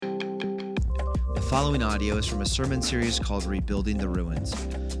following audio is from a sermon series called Rebuilding the Ruins.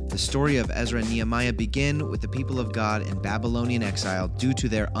 The story of Ezra and Nehemiah begin with the people of God in Babylonian exile due to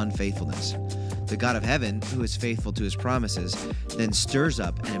their unfaithfulness. The God of heaven, who is faithful to his promises, then stirs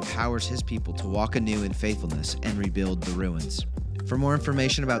up and empowers his people to walk anew in faithfulness and rebuild the ruins. For more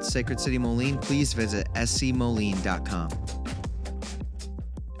information about Sacred City Moline, please visit scmoline.com.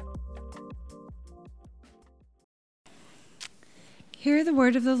 Hear the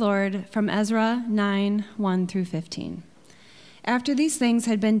word of the Lord from Ezra 9, 1 through 15. After these things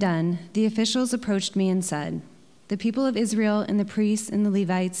had been done, the officials approached me and said, "The people of Israel and the priests and the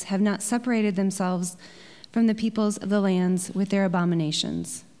Levites have not separated themselves from the peoples of the lands with their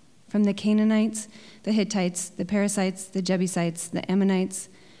abominations, from the Canaanites, the Hittites, the Perizzites, the Jebusites, the Ammonites,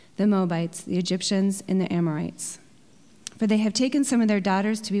 the Moabites, the Egyptians, and the Amorites. For they have taken some of their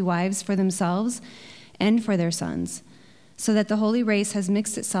daughters to be wives for themselves and for their sons, so that the holy race has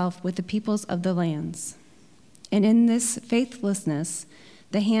mixed itself with the peoples of the lands. And in this faithlessness,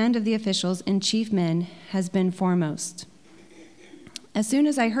 the hand of the officials and chief men has been foremost." As soon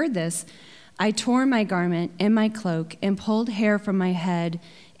as I heard this, I tore my garment and my cloak and pulled hair from my head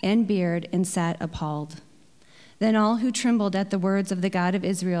and beard and sat appalled. Then all who trembled at the words of the God of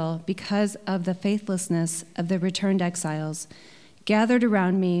Israel because of the faithlessness of the returned exiles gathered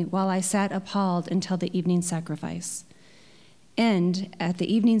around me while I sat appalled until the evening sacrifice. And at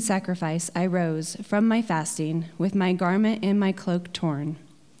the evening sacrifice I rose from my fasting with my garment and my cloak torn,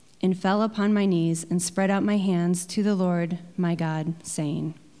 and fell upon my knees and spread out my hands to the Lord my God,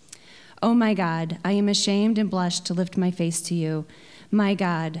 saying, "O my God, I am ashamed and blush to lift my face to you, my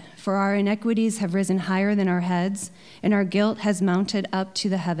God, for our iniquities have risen higher than our heads, and our guilt has mounted up to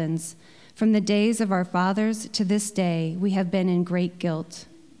the heavens. From the days of our fathers to this day we have been in great guilt.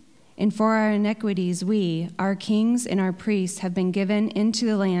 And for our iniquities we, our kings and our priests, have been given into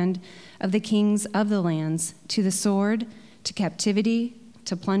the land of the kings of the lands, to the sword, to captivity,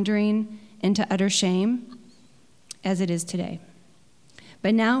 to plundering, and to utter shame, as it is today.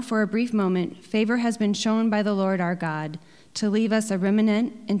 But now, for a brief moment, favor has been shown by the Lord our God to leave us a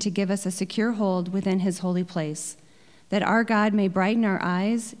remnant and to give us a secure hold within his holy place, that our God may brighten our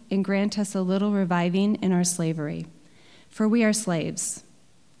eyes and grant us a little reviving in our slavery. For we are slaves.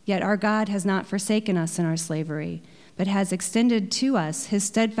 Yet our God has not forsaken us in our slavery, but has extended to us his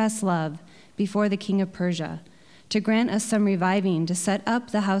steadfast love before the king of Persia, to grant us some reviving, to set up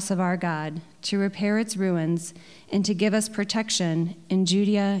the house of our God, to repair its ruins, and to give us protection in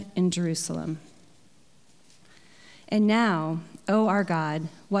Judea and Jerusalem. And now, O our God,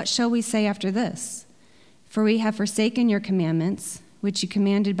 what shall we say after this? For we have forsaken your commandments, which you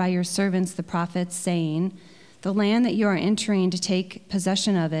commanded by your servants the prophets, saying, 'The land that you are entering to take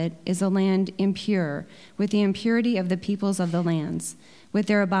possession of it is a land impure, with the impurity of the peoples of the lands, with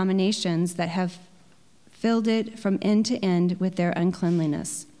their abominations that have filled it from end to end with their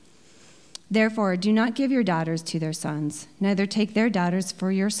uncleanliness. Therefore, do not give your daughters to their sons, neither take their daughters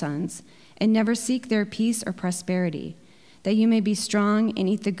for your sons, and never seek their peace or prosperity, that you may be strong and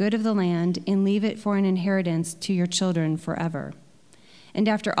eat the good of the land and leave it for an inheritance to your children forever. And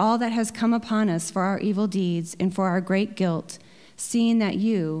after all that has come upon us for our evil deeds and for our great guilt, seeing that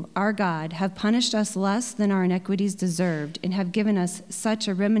you, our God, have punished us less than our iniquities deserved and have given us such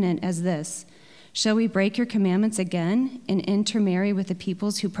a remnant as this, shall we break your commandments again and intermarry with the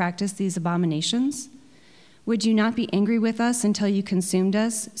peoples who practice these abominations? Would you not be angry with us until you consumed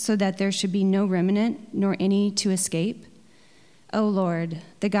us, so that there should be no remnant nor any to escape? O Lord,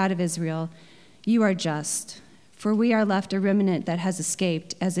 the God of Israel, you are just. For we are left a remnant that has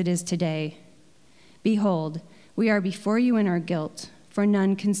escaped, as it is today. Behold, we are before you in our guilt, for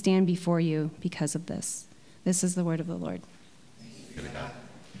none can stand before you because of this." This is the word of the Lord.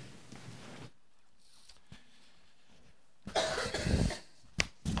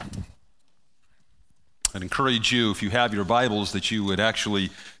 I'd encourage you, if you have your Bibles, that you would actually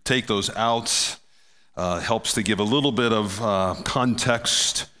take those out. Helps to give a little bit of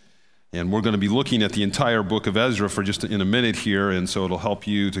context. And we're going to be looking at the entire book of Ezra for just in a minute here, and so it'll help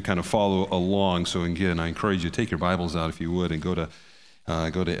you to kind of follow along. So again, I encourage you to take your Bibles out if you would and go to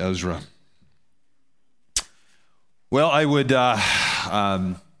Ezra. Well, I would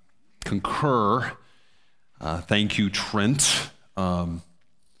concur. Thank you, Trent. I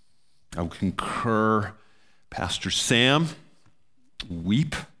would concur, Pastor Sam.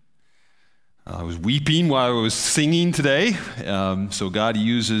 Weep. I was weeping while I was singing today. So God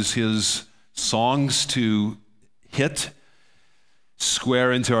uses his songs to hit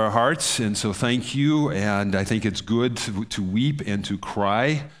square into our hearts. And so thank you. And I think it's good to weep and to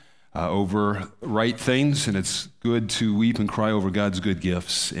cry over right things. And it's good to weep and cry over God's good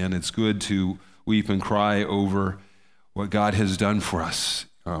gifts. And it's good to weep and cry over what God has done for us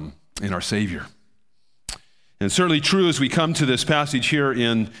in our Savior. And it's certainly true as we come to this passage here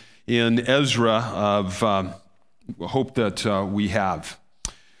in Ezra of hope that we have.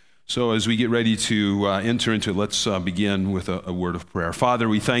 So as we get ready to enter into it, let's begin with a word of prayer. Father,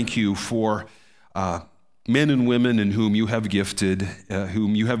 we thank you for men and women in whom you have gifted,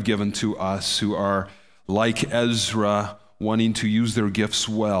 whom you have given to us, who are like Ezra, wanting to use their gifts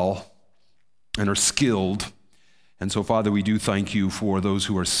well and are skilled. And so, Father, we do thank you for those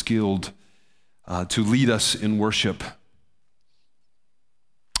who are skilled to lead us in worship.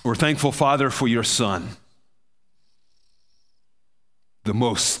 We're thankful, Father, for your Son, the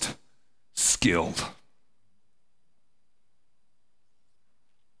most skilled.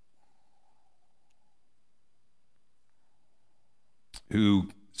 Who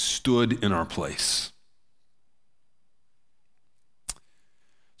stood in our place.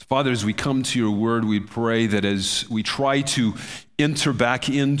 So, Father, as we come to your word, we pray that as we try to enter back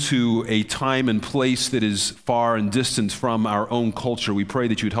into a time and place that is far and distant from our own culture, we pray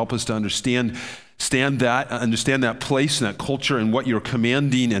that you would help us to understand that place and that culture and what you're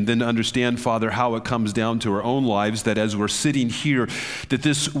commanding, and then to understand, Father, how it comes down to our own lives, that as we're sitting here, that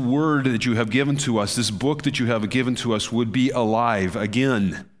this word that you have given to us, this book that you have given to us, would be alive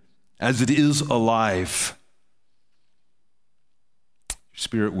again, as it is alive. Your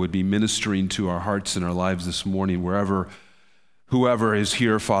Spirit would be ministering to our hearts and our lives this morning, whoever is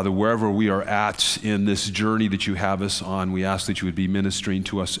here, Father, wherever we are at in this journey that you have us on, we ask that you would be ministering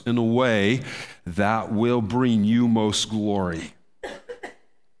to us in a way that will bring you most glory.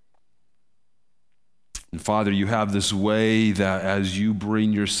 And Father, you have this way that as you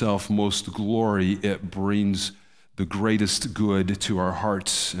bring yourself most glory, it brings the greatest good to our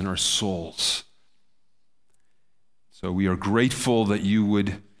hearts and our souls. So we are grateful that you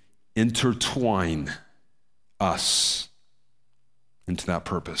would intertwine us into that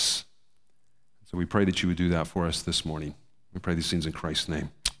purpose. So we pray that you would do that for us this morning. We pray these things in Christ's name.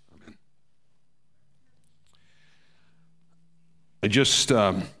 Amen. I've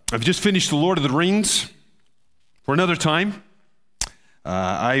just finished The Lord of the Rings for another time.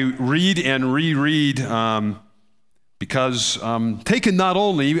 I read and reread because taken not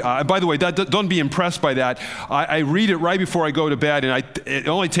only, by the way, don't be impressed by that. I read it right before I go to bed, and it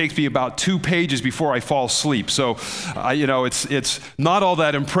only takes me about 2 pages before I fall asleep. So, it's not all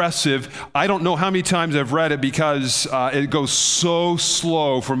that impressive. I don't know how many times I've read it because it goes so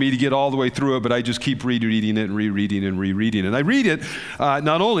slow for me to get all the way through it, but I just keep rereading it and rereading and rereading. And I read it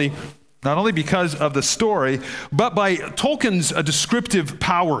not only because of the story, but by Tolkien's descriptive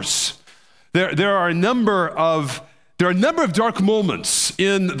powers. There are a number of dark moments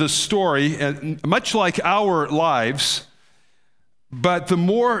in the story, and much like our lives, but the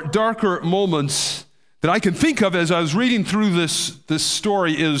more darker moments that I can think of as I was reading through this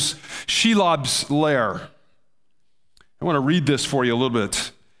story is Shelob's lair. I want to read this for you a little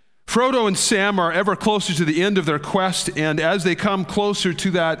bit. Frodo and Sam are ever closer to the end of their quest, and as they come closer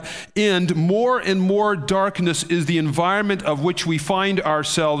to that end, more and more darkness is the environment of which we find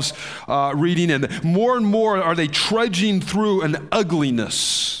ourselves reading, and more are they trudging through an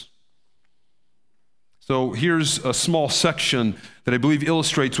ugliness. So here's a small section that I believe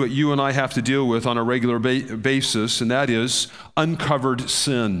illustrates what you and I have to deal with on a regular basis, and that is uncovered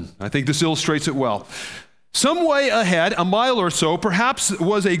sin. I think this illustrates it well. Some way ahead, a mile or so, perhaps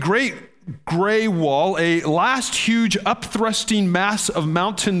was a great gray wall, a last huge upthrusting mass of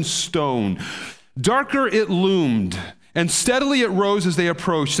mountain stone. Darker it loomed, and steadily it rose as they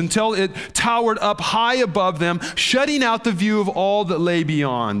approached until it towered up high above them, shutting out the view of all that lay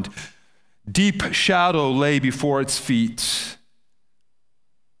beyond. Deep shadow lay before its feet.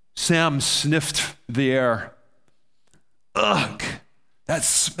 Sam sniffed the air. Ugh, that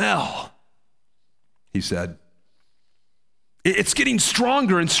smell, he said. It's getting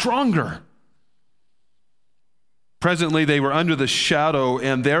stronger and stronger. Presently, they were under the shadow,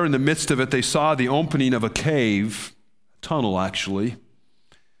 and there in the midst of it, they saw the opening of a cave, a tunnel actually.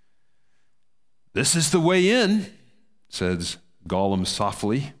 This is the way in, says Gollum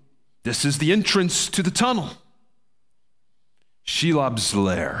softly. This is the entrance to the tunnel. Shelob's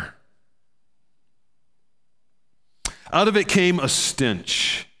lair. Out of it came a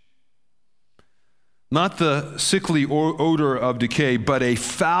stench. Not the sickly odor of decay, but a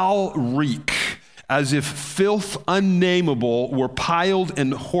foul reek, as if filth unnameable were piled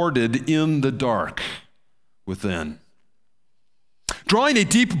and hoarded in the dark within. Drawing a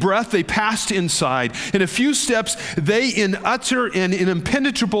deep breath, they passed inside. In a few steps, they in utter and in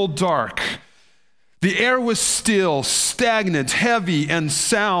impenetrable dark. The air was still, stagnant, heavy, and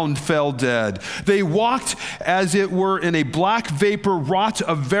sound fell dead. They walked as it were in a black vapor wrought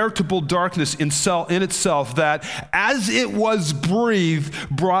of veritable darkness in itself, that, as it was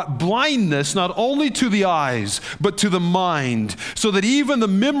breathed, brought blindness not only to the eyes, but to the mind, so that even the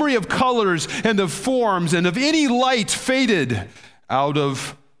memory of colors and of forms and of any light faded out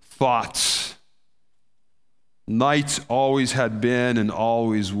of thoughts. Night always had been and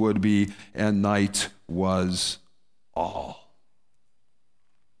always would be, and night was all.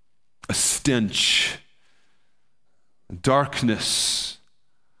 A stench, darkness,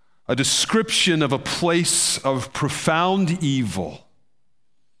 a description of a place of profound evil,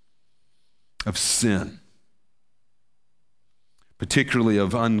 of sin, particularly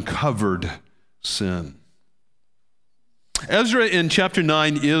of uncovered sin. Ezra in chapter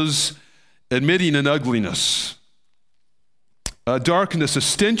 9 is admitting an ugliness, a darkness, a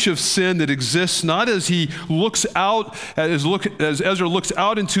stench of sin that exists not as he looks out, as Ezra looks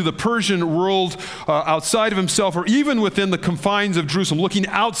out into the Persian world outside of himself, or even within the confines of Jerusalem, looking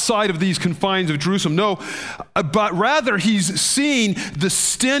outside of these confines of Jerusalem. No, but rather he's seeing the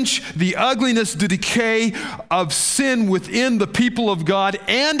stench, the ugliness, the decay of sin within the people of God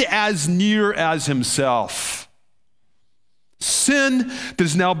and as near as himself. Sin that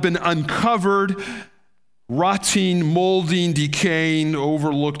has now been uncovered, rotting, molding, decaying,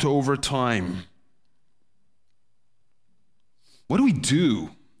 overlooked over time. What do we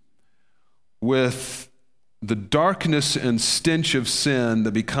do with the darkness and stench of sin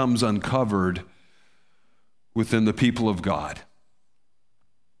that becomes uncovered within the people of God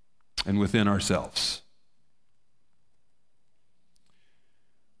and within ourselves?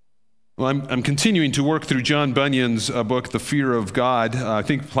 Well, I'm continuing to work through John Bunyan's book, The Fear of God. I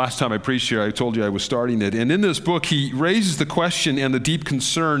think last time I preached here, I told you I was starting it. And in this book, he raises the question and the deep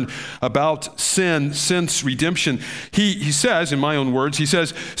concern about sin since redemption. He says, in my own words, he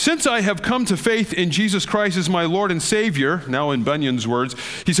says, "Since I have come to faith in Jesus Christ as my Lord and Savior," now in Bunyan's words,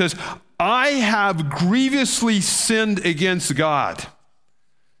 he says, "I have grievously sinned against God."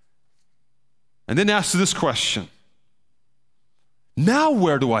 And then asks this question: now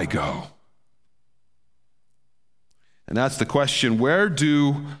where do I go? And that's the question, where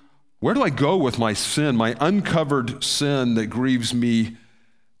do I go with my sin, my uncovered sin that grieves me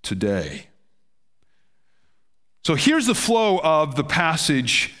today? So here's the flow of the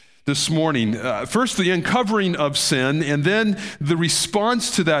passage this morning. First, the uncovering of sin, and then the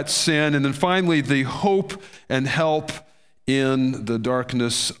response to that sin, and then finally, the hope and help in the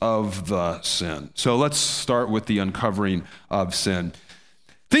darkness of the sin. So let's start with the uncovering of sin.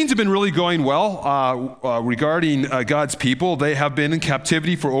 Things have been really going well regarding God's people. They have been in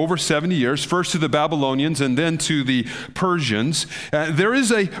captivity for over 70 years, first to the Babylonians and then to the Persians. There is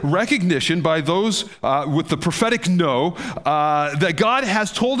a recognition by those with the prophetic know that God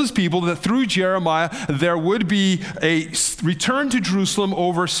has told his people that through Jeremiah there would be a return to Jerusalem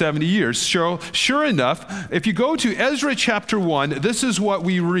over 70 years. Sure enough, if you go to Ezra chapter 1, this is what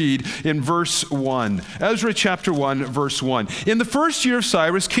we read in verse 1. Ezra chapter 1, verse 1. "In the first year of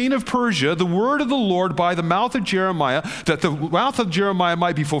Cyrus, king of Persia, the word of the Lord by the mouth of Jeremiah, that the mouth of Jeremiah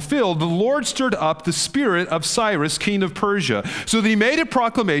might be fulfilled, the Lord stirred up the spirit of Cyrus, king of Persia, so that he made a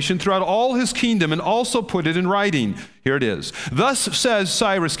proclamation throughout all his kingdom and also put it in writing." Here it is. "Thus says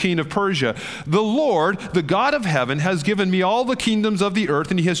Cyrus, king of Persia, the Lord, the God of heaven, has given me all the kingdoms of the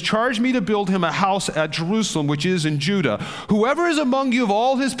earth, and he has charged me to build him a house at Jerusalem, which is in Judah. Whoever is among you of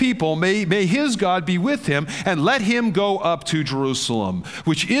all his people, may his God be with him, and let him go up to Jerusalem,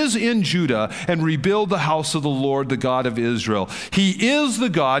 which is in Judah, and rebuild the house of the Lord, the God of Israel. He is the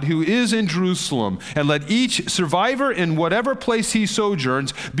God who is in Jerusalem, and let each survivor in whatever place he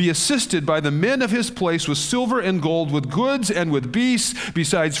sojourns be assisted by the men of his place with silver and gold, with goods and with beasts,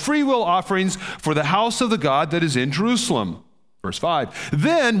 besides freewill offerings for the house of the God that is in Jerusalem." Verse 5,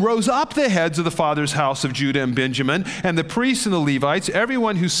 "Then rose up the heads of the father's house of Judah and Benjamin, and the priests and the Levites,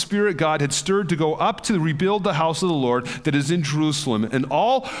 everyone whose spirit God had stirred to go up to rebuild the house of the Lord that is in Jerusalem. And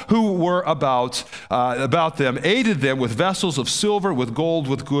all who were about them aided them with vessels of silver, with gold,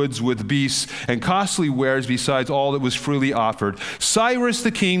 with goods, with beasts, and costly wares, besides all that was freely offered. Cyrus the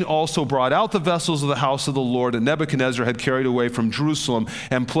king also brought out the vessels of the house of the Lord that Nebuchadnezzar had carried away from Jerusalem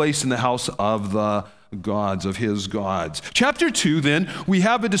and placed in the house of the gods, of his gods." Chapter 2, then, we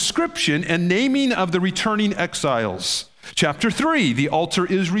have a description and naming of the returning exiles. Chapter 3, the altar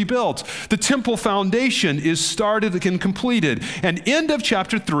is rebuilt. The temple foundation is started and completed. And end of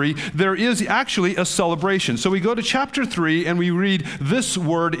chapter 3, there is actually a celebration. So we go to chapter 3 and we read this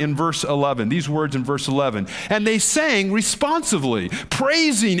word in verse 11, these words in verse 11. And they sang responsively,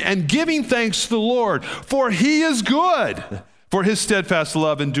 praising and giving thanks to the Lord, for he is good. For his steadfast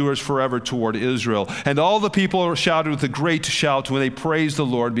love endures forever toward Israel. And all the people shouted with a great shout when they praised the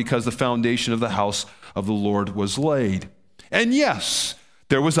Lord, because the foundation of the house of the Lord was laid. And yes,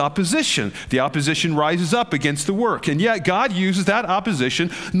 there was opposition. The opposition rises up against the work. And yet God uses that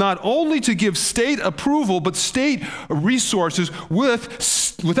opposition not only to give state approval, but state resources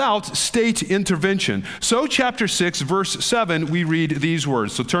without state intervention. So chapter 6, verse 7, we read these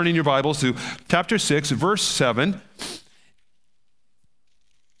words. So turn in your Bibles to chapter 6, verse 7.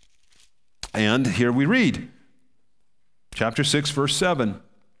 And here we read, chapter 6, verse 7.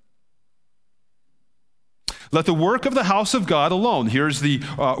 Let the work of the house of God alone. Here's the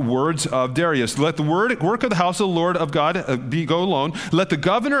words of Darius. Let the work of the house of the Lord of God go alone. Let the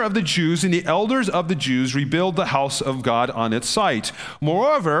governor of the Jews and the elders of the Jews rebuild the house of God on its site.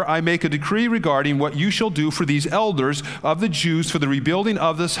 Moreover, I make a decree regarding what you shall do for these elders of the Jews for the rebuilding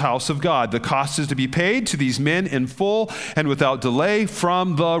of this house of God. The cost is to be paid to these men in full and without delay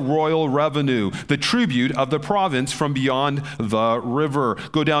from the royal revenue, the tribute of the province from beyond the river.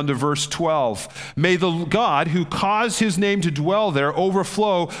 Go down to verse 12. May the God who caused his name to dwell there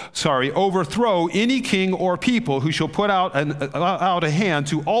overthrow any king or people who shall put out a hand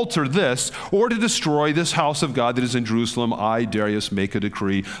to alter this or to destroy this house of God that is in Jerusalem. I, Darius, make a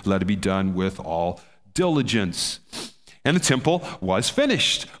decree. Let it be done with all diligence. And the temple was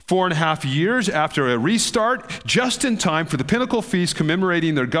finished 4.5 years after a restart, just in time for the Pinnacle Feast,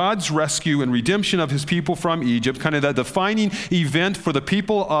 commemorating their God's rescue and redemption of his people from Egypt, kind of that defining event for the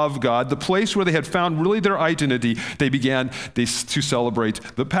people of God, the place where they had found really their identity. They began to celebrate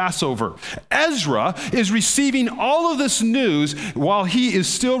the Passover. Ezra is receiving all of this news while he is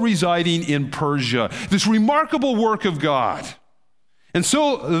still residing in Persia, this remarkable work of God. And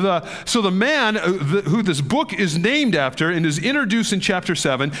so the man who this book is named after and is introduced in chapter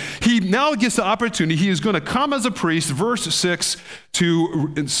 7, he now gets the opportunity. He is going to come as a priest, verse 6,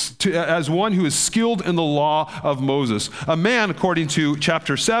 as one who is skilled in the law of Moses. A man, according to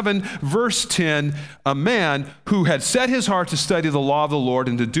chapter 7, verse 10, a man who had set his heart to study the law of the Lord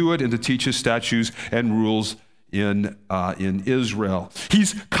and to do it and to teach his statutes and rules in Israel.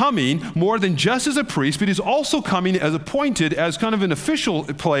 He's coming more than just as a priest, but he's also coming as appointed as kind of an official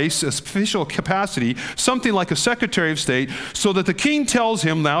place, official capacity, something like a secretary of state, so that the king tells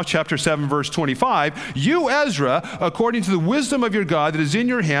him now, chapter 7, verse 25, you, Ezra, according to the wisdom of your God that is in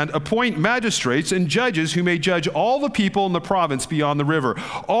your hand, appoint magistrates and judges who may judge all the people in the province beyond the river.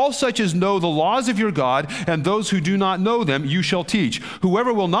 All such as know the laws of your God, and those who do not know them you shall teach.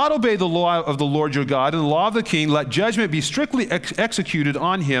 Whoever will not obey the law of the Lord your God and the law of the king, let judgment be strictly executed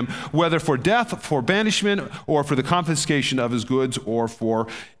on him, whether for death, for banishment, or for the confiscation of his goods, or for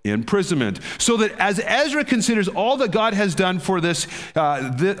imprisonment. So that as Ezra considers all that God has done for this,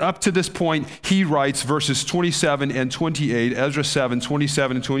 up to this point, he writes verses 27 and 28, Ezra 7,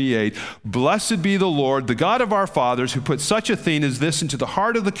 27 and 28, Blessed be the Lord, the God of our fathers, who put such a thing as this into the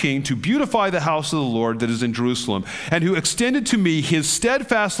heart of the king to beautify the house of the Lord that is in Jerusalem, and who extended to me his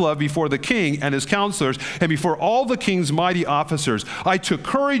steadfast love before the king and his counselors, and before all the king's mighty officers. I took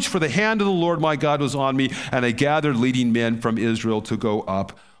courage, for the hand of the Lord my God was on me, and I gathered leading men from Israel to go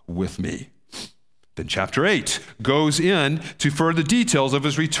up with me. Then chapter 8 goes in to further details of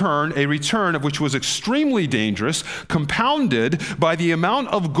his return, a return of which was extremely dangerous, compounded by the amount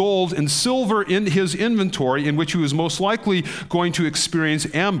of gold and silver in his inventory, in which he was most likely going to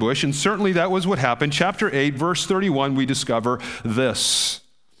experience ambush, and certainly that was what happened. Chapter 8, verse 31, we discover this.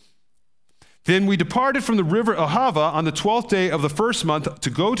 Then we departed from the river Ahava on the 12th day of the first month to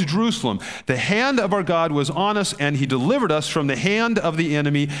go to Jerusalem. The hand of our God was on us, and he delivered us from the hand of the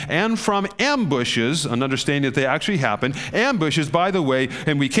enemy and from ambushes, an understanding that they actually happened, ambushes, by the way,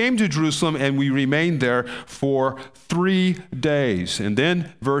 and we came to Jerusalem, and we remained there for 3 days. And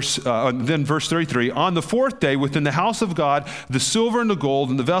then verse 33, on the 4th day, within the house of God, the silver and the gold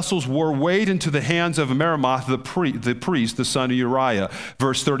and the vessels were weighed into the hands of Meremoth, the priest, the son of Uriah.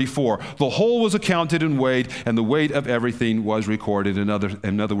 Verse 34, the whole was accounted and weighed, and the weight of everything was recorded. In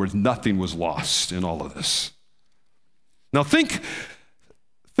other words, nothing was lost in all of this. Now think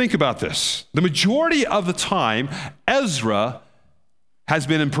about this. The majority of the time, Ezra has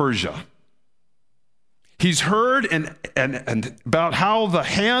been in Persia. He's heard and about how the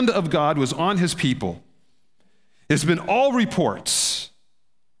hand of God was on his people. It's been all reports.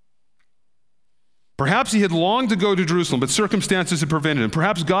 Perhaps he had longed to go to Jerusalem, but circumstances had prevented him.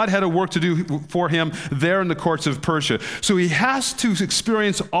 Perhaps God had a work to do for him there in the courts of Persia. So he has to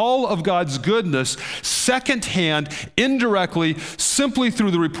experience all of God's goodness secondhand, indirectly, simply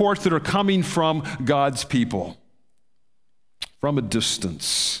through the reports that are coming from God's people from a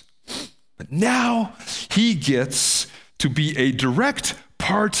distance. But now he gets to be a direct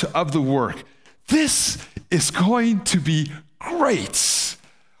part of the work. This is going to be great.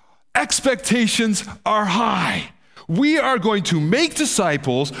 Expectations are high. We are going to make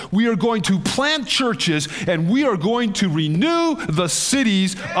disciples, we are going to plant churches, and we are going to renew the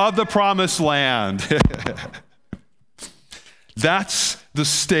cities of the promised land. That's the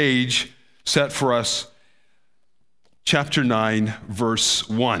stage set for us. Chapter 9, verse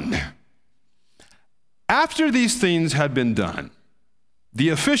 1. After these things had been done, the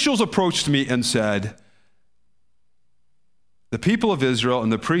officials approached me and said, the people of Israel and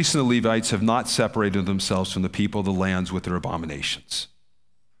the priests and the Levites have not separated themselves from the people of the lands with their abominations.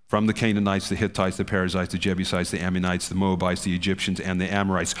 From the Canaanites, the Hittites, the Perizzites, the Jebusites, the Ammonites, the Moabites, the Egyptians, and the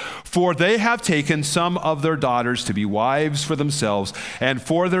Amorites. For they have taken some of their daughters to be wives for themselves and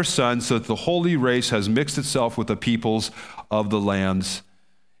for their sons, so that the holy race has mixed itself with the peoples of the lands.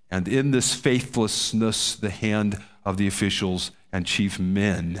 And in this faithlessness, the hand of the officials and chief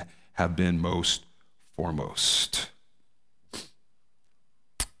men have been most foremost.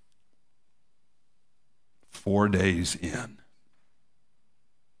 4 days in.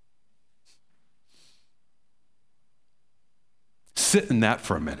 Sit in that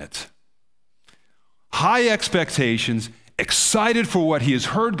for a minute. High expectations, excited for what he has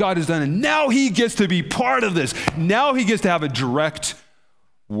heard God has done, and now he gets to be part of this. Now he gets to have a direct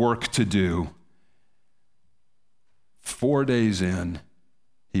work to do. 4 days in,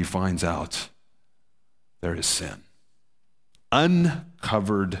 he finds out there is sin.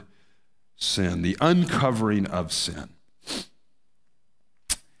 Uncovered sin, the uncovering of sin.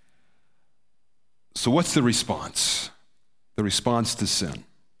 So what's the response? The response to sin.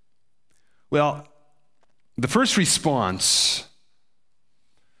 Well, the first response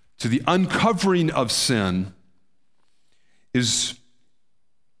to the uncovering of sin is,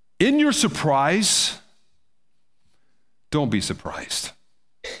 in your surprise, don't be surprised.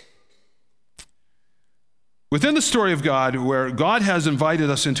 Within the story of God, where God has invited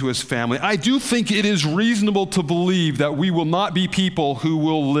us into his family, I do think it is reasonable to believe that we will not be people who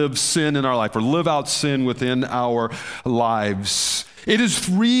will live sin in our life or live out sin within our lives. It is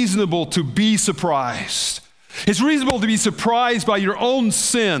reasonable to be surprised. It's reasonable to be surprised by your own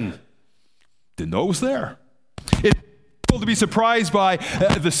sin. Didn't know it was there. It's reasonable to be surprised by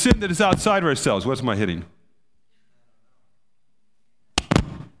the sin that is outside of ourselves. What's my hitting?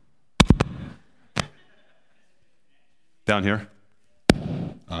 Down here?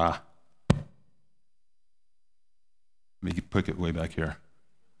 Let me put it way back here.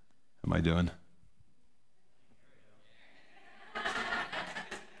 How am I doing?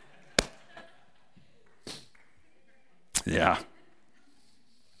 Yeah.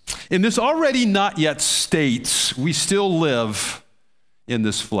 In this already not yet state, we still live in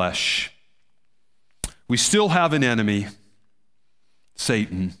this flesh. We still have an enemy,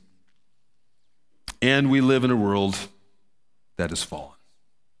 Satan, and we live in a world that is fallen.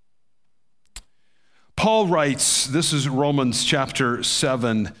 Paul writes, this is Romans chapter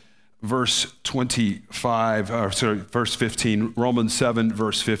 7, verse 15, Romans 7,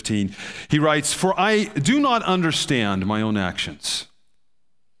 verse 15. He writes, for I do not understand my own actions.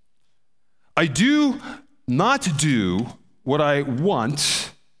 I do not do what I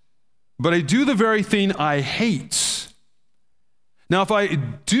want, but I do the very thing I hate. Now, if I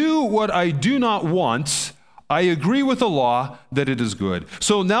do what I do not want, I agree with the law that it is good.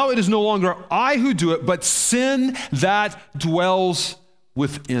 So now it is no longer I who do it, but sin that dwells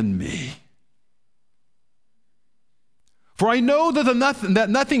within me. For I know that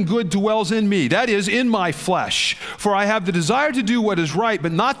nothing good dwells in me, that is, in my flesh. For I have the desire to do what is right,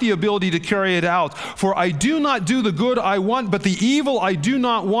 but not the ability to carry it out. For I do not do the good I want, but the evil I do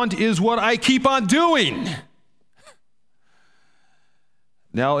not want is what I keep on doing.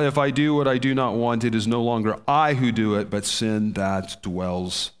 Now, if I do what I do not want, it is no longer I who do it, but sin that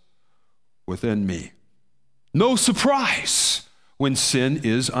dwells within me. No surprise when sin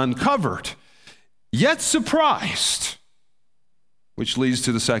is uncovered, yet surprised, which leads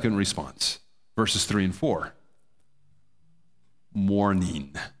to the second response, verses 3 and 4.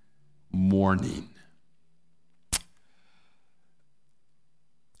 Mourning.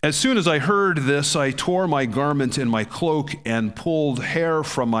 As soon as I heard this, I tore my garment and my cloak and pulled hair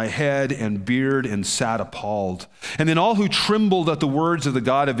from my head and beard and sat appalled. And then all who trembled at the words of the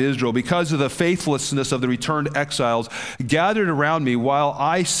God of Israel because of the faithlessness of the returned exiles gathered around me while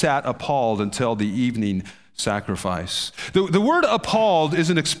I sat appalled until the evening sacrifice. The word appalled is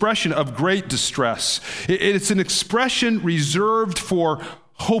an expression of great distress. It's an expression reserved for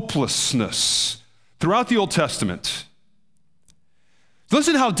hopelessness throughout the Old Testament.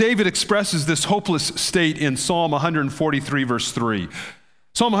 Listen how David expresses this hopeless state in Psalm 143, verse 3.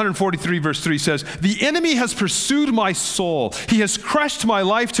 Psalm 143, verse 3 says, "The enemy has pursued my soul. He has crushed my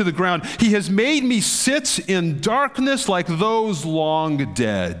life to the ground. He has made me sit in darkness like those long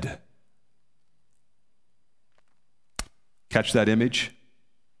dead." Catch that image?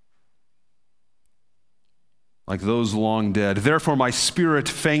 Like those long dead. "Therefore my spirit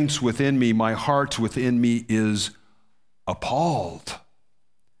faints within me. My heart within me is appalled."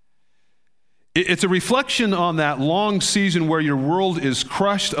 It's a reflection on that long season where your world is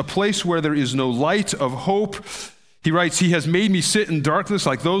crushed, a place where there is no light of hope. He writes, "He has made me sit in darkness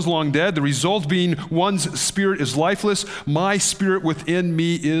like those long dead. The result being one's spirit is lifeless. My spirit within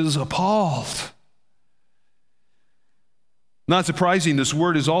me is appalled." Not surprising, this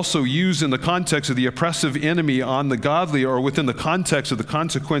word is also used in the context of the oppressive enemy on the godly or within the context of the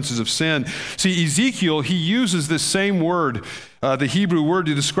consequences of sin. See, Ezekiel, he uses this same word, the Hebrew word,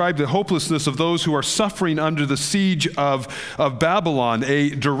 to describe the hopelessness of those who are suffering under the siege of Babylon, a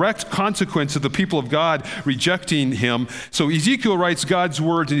direct consequence of the people of God rejecting him. So Ezekiel writes God's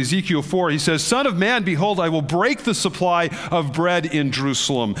words in Ezekiel 4. He says, "Son of man, behold, I will break the supply of bread in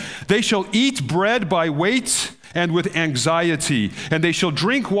Jerusalem. They shall eat bread by weight and with anxiety, and they shall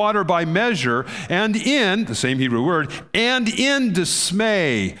drink water by measure, and in," the same Hebrew word, "and in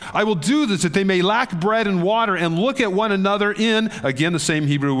dismay. I will do this that they may lack bread and water and look at one another in," again the same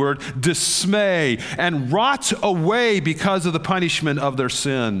Hebrew word, "dismay, and rot away because of the punishment of their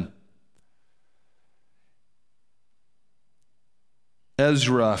sin."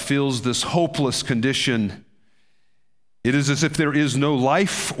 Ezra feels this hopeless condition. It is as if there is no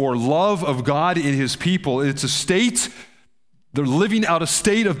life or love of God in his people. It's a state, they're living out a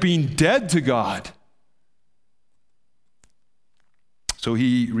state of being dead to God. So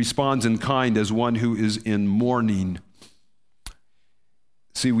he responds in kind as one who is in mourning.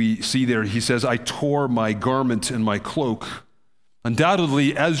 See, we see there, he says, "I tore my garment and my cloak."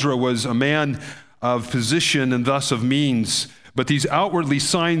 Undoubtedly, Ezra was a man of position and thus of means, but these outwardly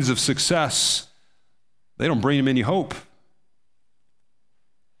signs of success, they don't bring him any hope.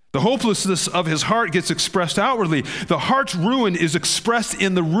 The hopelessness of his heart gets expressed outwardly. The heart's ruin is expressed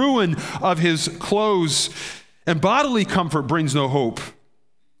in the ruin of his clothes. And bodily comfort brings no hope.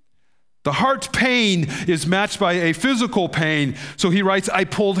 The heart's pain is matched by a physical pain. So he writes, "I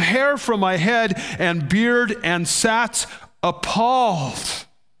pulled hair from my head and beard and sat appalled."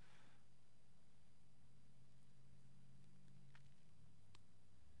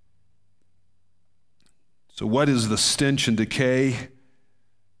 So what is the stench and decay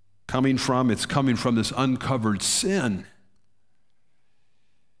coming from? It's coming from this uncovered sin.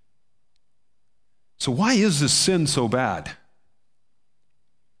 So why is this sin so bad?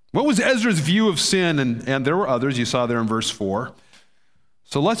 What was Ezra's view of sin? And there were others, you saw there in verse 4.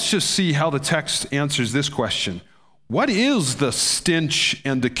 So let's just see how the text answers this question. What is the stench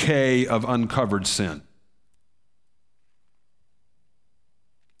and decay of uncovered sin?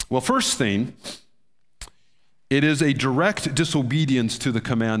 Well, first thing, it is a direct disobedience to the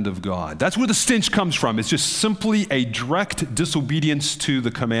command of God. That's where the stench comes from. It's just simply a direct disobedience to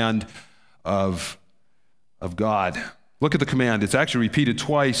the command of God. Look at the command. It's actually repeated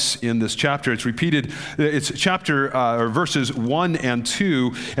twice in this chapter. It's repeated, it's or verses 1 and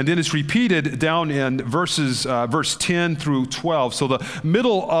 2, and then it's repeated down in verse 10 through 12. So the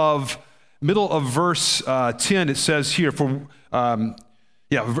middle of verse 10, it says here,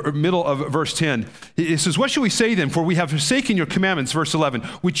 middle of verse 10. It says, "What shall we say then? For we have forsaken your commandments," verse 11,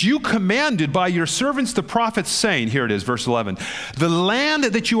 "which you commanded by your servants the prophets, saying," here it is, verse 11, "the land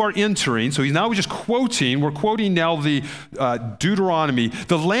that you are entering," so now we're quoting now the Deuteronomy,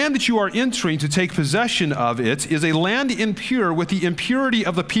 "the land that you are entering to take possession of it is a land impure with the impurity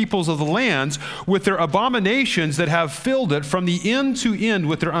of the peoples of the lands, with their abominations that have filled it from the end to end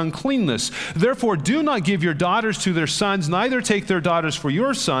with their uncleanness. Therefore do not give your daughters to their sons, neither take their daughters for your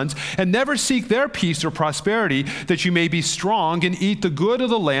sons, and never seek their peace or prosperity, that you may be strong and eat the good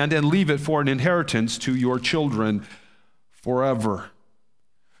of the land and leave it for an inheritance to your children forever."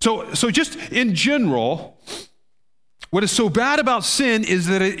 So just in general, What is so bad about sin is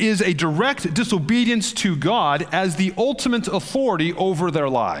that it is a direct disobedience to God as the ultimate authority over their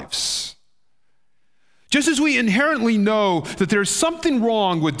lives. Just as we inherently know that there's something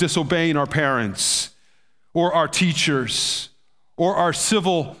wrong with disobeying our parents or our teachers or our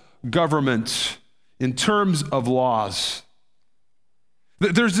civil government in terms of laws,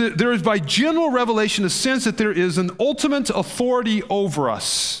 there is by general revelation a sense that there is an ultimate authority over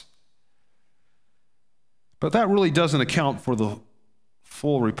us. But that really doesn't account for the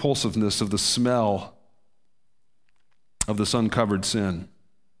full repulsiveness of the smell of this uncovered sin.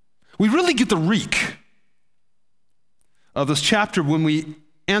 We really get the reek of this chapter when we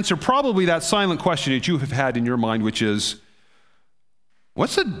answer probably that silent question that you have had in your mind, which is,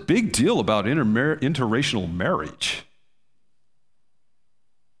 what's the big deal about interracial marriage?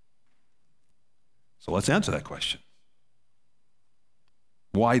 So let's answer that question.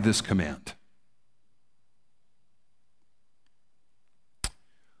 Why this command?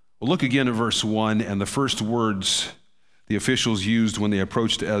 Well, look again at verse 1 and the first words the officials used when they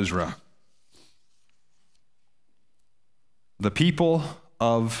approached Ezra. The people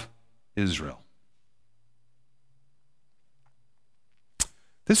of Israel.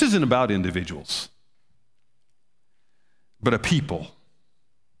 This isn't about individuals, but a people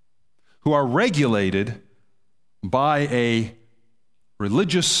who are regulated by a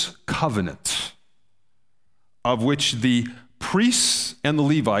religious covenant of which the priests and the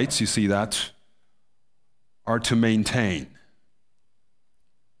Levites, you see that, are to maintain.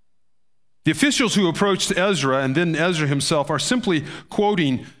 The officials who approached Ezra and then Ezra himself are simply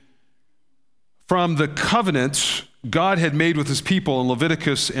quoting from the covenant God had made with his people in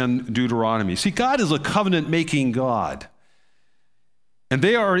Leviticus and Deuteronomy. See, God is a covenant-making God, and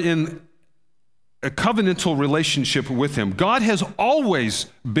they are in a covenantal relationship with him. God has always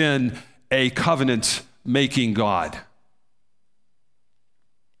been a covenant-making God.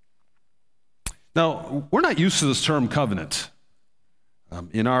 Now, we're not used to this term covenant.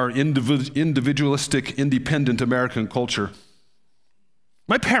 In our individualistic, independent American culture.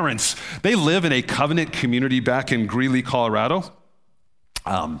 My parents, they live in a covenant community back in Greeley, Colorado.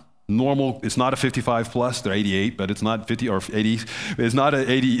 Normal, it's not a 55 plus, they're 88, but it's not 50 or 80. It's not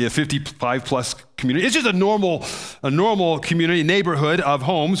a 55 plus community. It's just a normal community, neighborhood of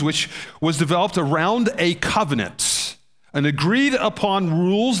homes, which was developed around a covenant, and agreed upon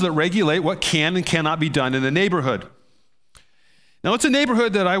rules that regulate what can and cannot be done in the neighborhood. Now, it's a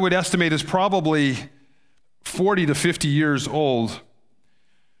neighborhood that I would estimate is probably 40 to 50 years old.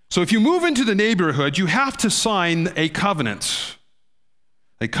 So if you move into the neighborhood, you have to sign a covenant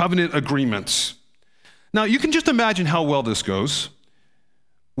agreement. Now, you can just imagine how well this goes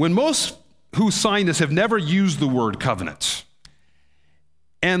when most who sign this have never used the word covenant.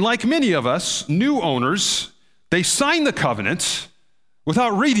 And like many of us, new owners, they sign the covenant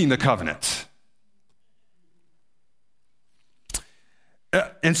without reading the covenant.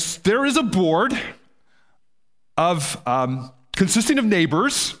 And there is a board of consisting of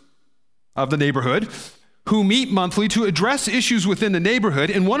neighbors of the neighborhood who meet monthly to address issues within the neighborhood,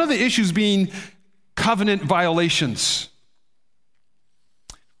 and one of the issues being covenant violations.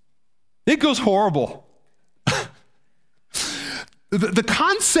 It goes horrible. The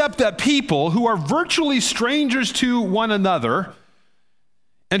concept that people who are virtually strangers to one another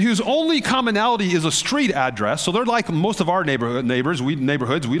and whose only commonality is a street address, so they're like most of our neighborhoods, we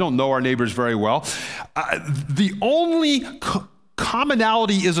don't know our neighbors very well. The only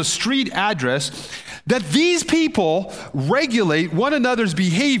commonality is a street address, that these people regulate one another's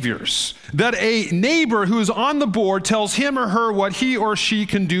behaviors, that a neighbor who is on the board tells him or her what he or she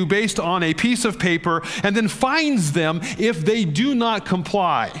can do based on a piece of paper and then fines them if they do not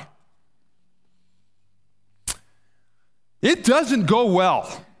comply. It doesn't go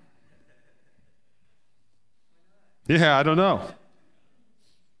well. Yeah, I don't know.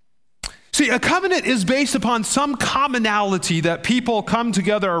 See, a covenant is based upon some commonality that people come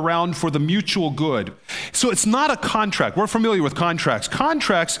together around for the mutual good. So it's not a contract. We're familiar with contracts.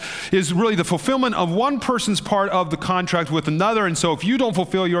 Contracts is really the fulfillment of one person's part of the contract with another, and so if you don't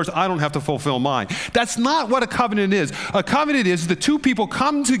fulfill yours, I don't have to fulfill mine. That's not what a covenant is. A covenant is the two people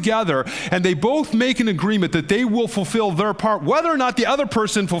come together and they both make an agreement that they will fulfill their part, whether or not the other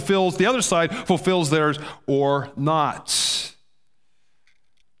side fulfills theirs or not.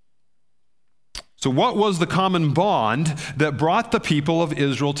 So what was the common bond that brought the people of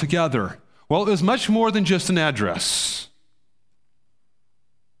Israel together? Well, it was much more than just an address.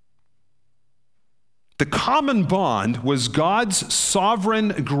 The common bond was God's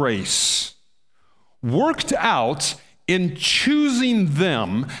sovereign grace, worked out in choosing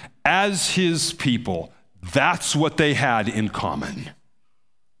them as his people. That's what they had in common.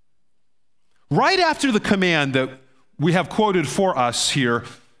 Right after the command that we have quoted for us here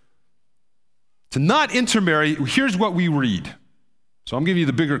to not intermarry, here's what we read. So I'm giving you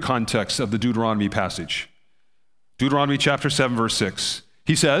the bigger context of the Deuteronomy passage. Deuteronomy chapter 7, verse 6.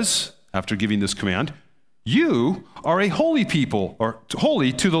 He says, after giving this command, you are a holy people, or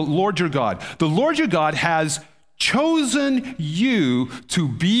holy to the Lord your God. The Lord your God has chosen you to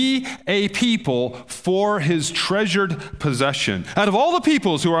be a people for his treasured possession. Out of all the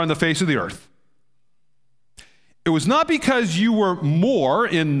peoples who are on the face of the earth, it was not because you were more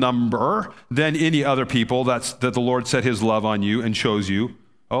in number than any other people that the Lord set his love on you and chose you.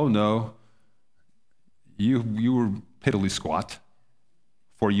 Oh no, you were piddly squat,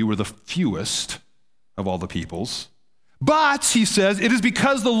 for you were the fewest of all the peoples. But, he says, it is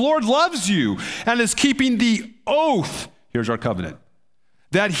because the Lord loves you and is keeping the oath, here's our covenant,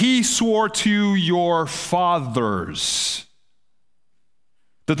 that he swore to your fathers,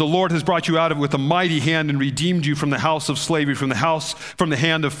 that the Lord has brought you out of it with a mighty hand and redeemed you from the house of slavery, from the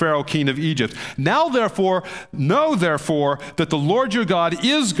hand of Pharaoh, king of Egypt. Now, therefore, know, therefore, that the Lord your God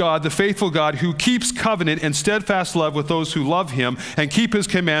is God, the faithful God, who keeps covenant and steadfast love with those who love him and keep his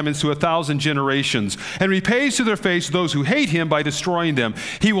commandments to 1,000 generations, and repays to their face those who hate him by destroying them.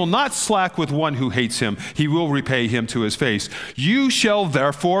 He will not slack with one who hates him. He will repay him to his face. You shall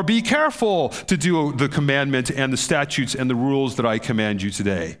therefore be careful to do the commandment and the statutes and the rules that I command you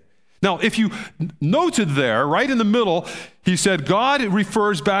today. Now, if you noted there, right in the middle, he said God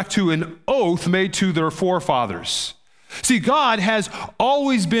refers back to an oath made to their forefathers. See, God has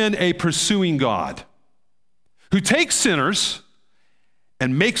always been a pursuing God who takes sinners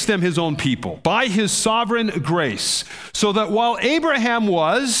and makes them his own people by his sovereign grace, so that while Abraham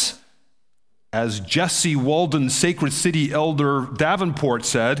was, as Jesse Walden, Sacred City elder Davenport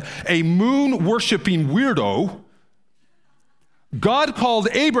said, a moon-worshiping weirdo, God called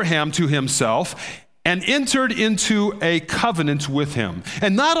Abraham to himself and entered into a covenant with him.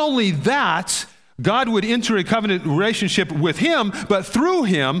 And not only that, God would enter a covenant relationship with him, but through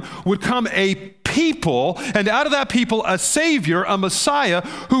him would come a people, and out of that people, a Savior, a Messiah,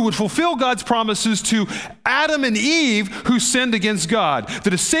 who would fulfill God's promises to Adam and Eve who sinned against God.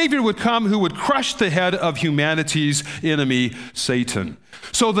 That a Savior would come who would crush the head of humanity's enemy, Satan.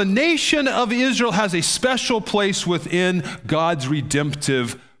 So the nation of Israel has a special place within God's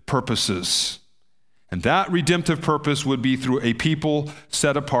redemptive purposes. And that redemptive purpose would be through a people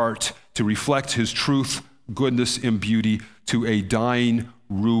set apart to reflect his truth, goodness, and beauty to a dying,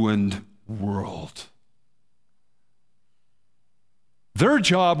 ruined world. Their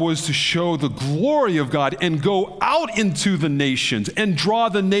job was to show the glory of God and go out into the nations and draw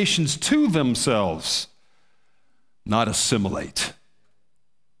the nations to themselves, not assimilate.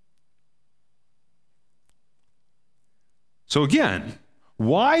 So again,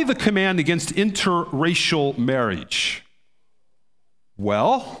 why the command against interracial marriage?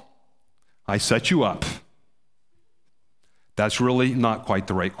 Well, I set you up. That's really not quite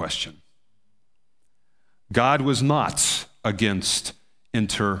the right question. God was not against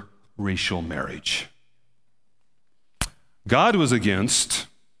interracial marriage. God was against,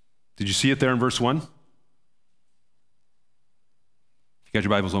 did you see it there in verse 1? If you got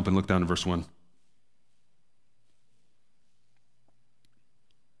your Bibles open, look down to verse 1.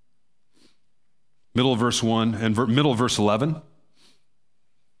 Middle of verse 1 and middle of verse 11.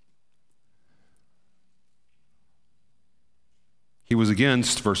 He was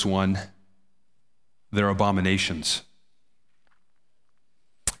against, verse 1, their abominations.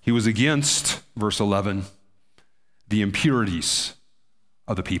 He was against, verse 11, the impurities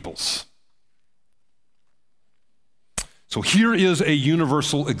of the peoples. So here is a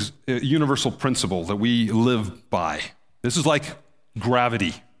universal principle that we live by. This is like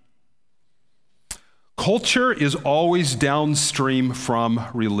gravity. Culture is always downstream from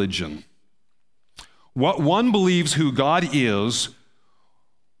religion. What one believes who God is,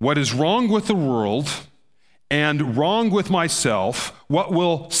 what is wrong with the world and wrong with myself, what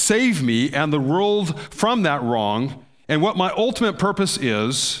will save me and the world from that wrong, and what my ultimate purpose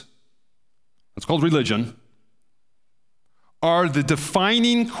is, it's called religion, are the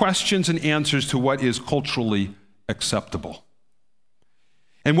defining questions and answers to what is culturally acceptable.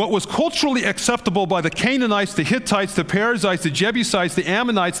 And what was culturally acceptable by the Canaanites, the Hittites, the Perizzites, the Jebusites, the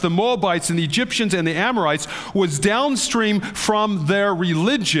Ammonites, the Moabites, and the Egyptians and the Amorites was downstream from their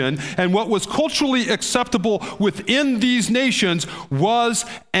religion. And what was culturally acceptable within these nations was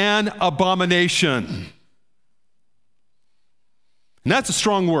an abomination. And that's a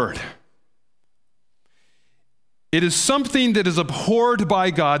strong word. It is something that is abhorred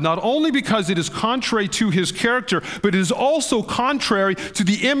by God, not only because it is contrary to his character, but it is also contrary to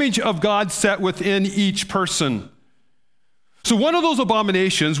the image of God set within each person. So one of those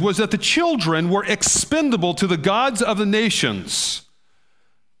abominations was that the children were expendable to the gods of the nations,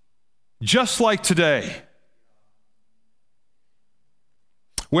 just like today.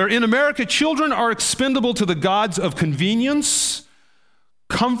 Where in America, children are expendable to the gods of convenience,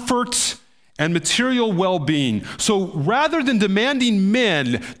 comfort, and material well-being. So rather than demanding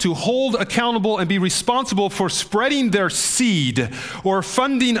men to hold accountable and be responsible for spreading their seed or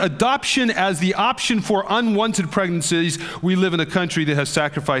funding adoption as the option for unwanted pregnancies, we live in a country that has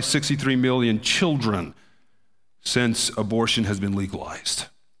sacrificed 63 million children since abortion has been legalized.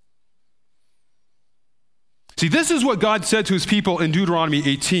 See, this is what God said to his people in Deuteronomy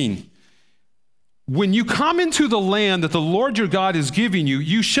 18. When you come into the land that the Lord your God is giving you,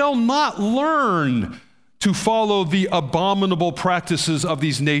 you shall not learn to follow the abominable practices of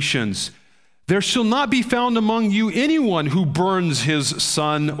these nations. There shall not be found among you anyone who burns his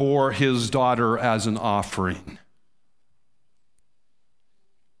son or his daughter as an offering.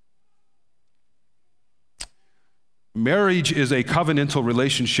 Marriage is a covenantal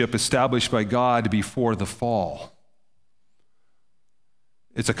relationship established by God before the fall.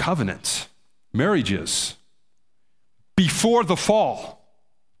 It's a covenant. Marriage is before the fall.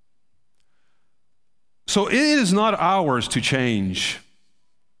 So it is not ours to change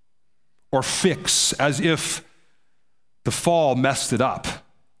or fix as if the fall messed it up.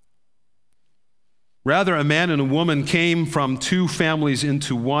 Rather, a man and a woman came from two families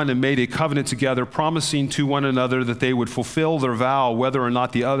into one and made a covenant together, promising to one another that they would fulfill their vow, whether or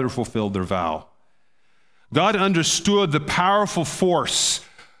not the other fulfilled their vow. God understood the powerful force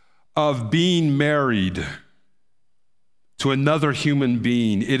of being married to another human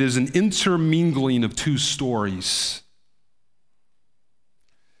being. It is an intermingling of two stories.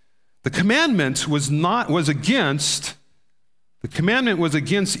 The commandment was against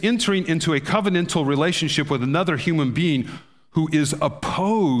entering into a covenantal relationship with another human being who is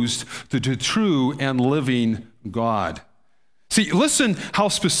opposed to the true and living God. See, listen how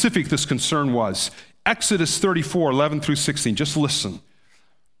specific this concern was. Exodus 34, 11 through 16. Just listen.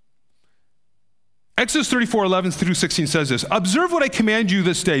 Exodus 34, 11 through 16 says this: "Observe what I command you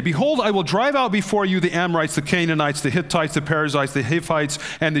this day. Behold, I will drive out before you the Amorites, the Canaanites, the Hittites, the Perizzites, the Hivites,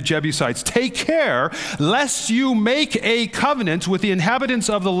 and the Jebusites. Take care lest you make a covenant with the inhabitants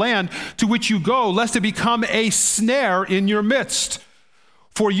of the land to which you go, lest it become a snare in your midst.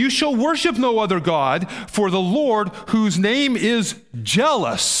 For you shall worship no other God, for the Lord, whose name is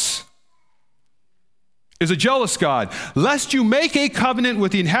jealous, is a jealous God, lest you make a covenant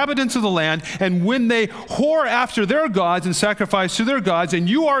with the inhabitants of the land, and when they whore after their gods and sacrifice to their gods, and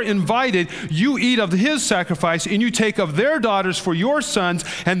you are invited, you eat of his sacrifice, and you take of their daughters for your sons,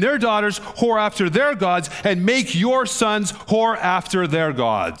 and their daughters whore after their gods, and make your sons whore after their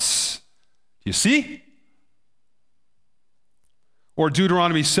gods." You see? Or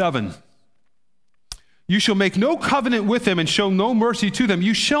Deuteronomy 7. "You shall make no covenant with them and show no mercy to them.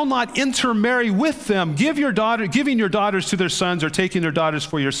 You shall not intermarry with them, giving your daughters to their sons or taking their daughters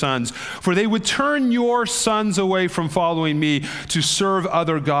for your sons. For they would turn your sons away from following me to serve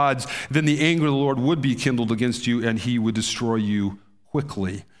other gods. Then the anger of the Lord would be kindled against you, and he would destroy you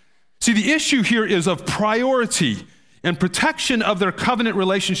quickly." See, the issue here is of priority and protection of their covenant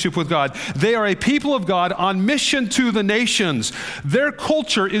relationship with God. They are a people of God on mission to the nations. Their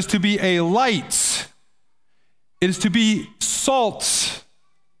culture is to be a light. It is to be salt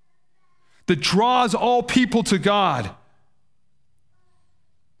that draws all people to God.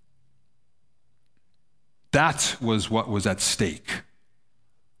 That was what was at stake.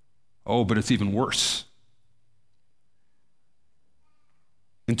 Oh, but it's even worse.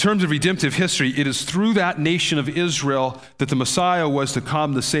 In terms of redemptive history, it is through that nation of Israel that the Messiah was to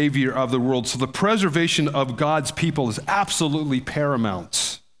come, the Savior of the world. So the preservation of God's people is absolutely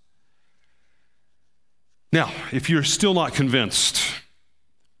paramount. Now, if you're still not convinced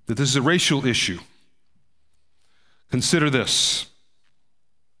that this is a racial issue, consider this.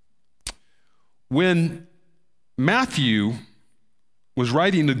 When Matthew was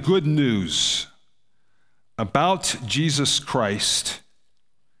writing the good news about Jesus Christ,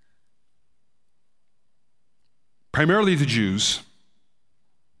 primarily the Jews,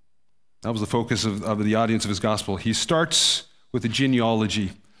 that was the focus of the audience of his gospel, he starts with a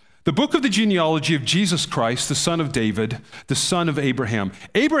genealogy. The book of the genealogy of Jesus Christ, the son of David, the son of Abraham.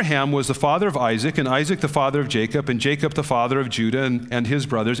 Abraham was the father of Isaac, and Isaac the father of Jacob, and Jacob the father of Judah and his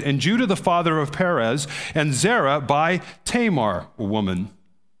brothers, and Judah the father of Perez, and Zerah by Tamar, a woman.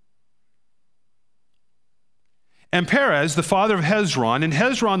 and Perez the father of Hezron, and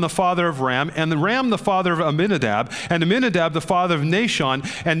Hezron the father of Ram, and the Ram the father of Amminadab, and Amminadab the father of Nahshon,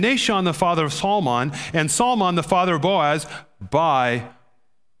 and Nahshon the father of Salmon, and Salmon the father of Boaz, by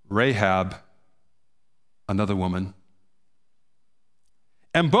Rahab, another woman,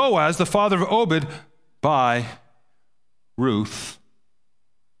 and Boaz the father of Obed, by Ruth,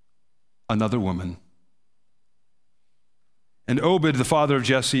 another woman, and Obed the father of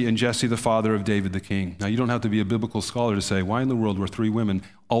Jesse, and Jesse the father of David the king. Now, you don't have to be a biblical scholar to say, why in the world were 3 women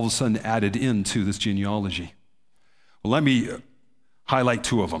all of a sudden added into this genealogy? Well, let me highlight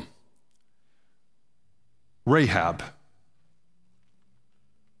 2 of them. Rahab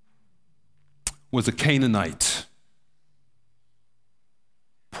was a Canaanite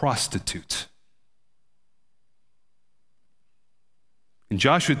prostitute. In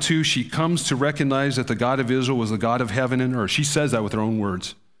Joshua 2, she comes to recognize that the God of Israel was the God of heaven and earth. She says that with her own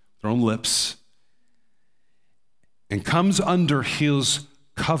words, her own lips, and comes under his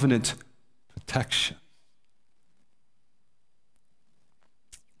covenant protection.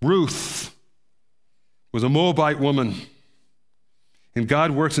 Ruth was a Moabite woman, and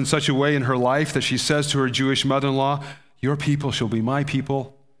God works in such a way in her life that she says to her Jewish mother-in-law, your people shall be my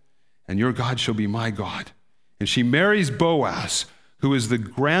people, and your God shall be my God. And she marries Boaz, who is the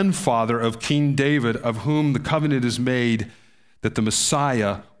grandfather of King David, of whom the covenant is made that the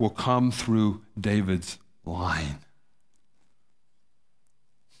Messiah will come through David's line.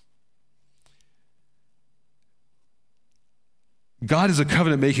 God is a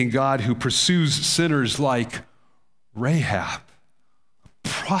covenant-making God who pursues sinners like Rahab, a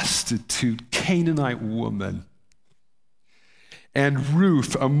prostitute Canaanite woman, and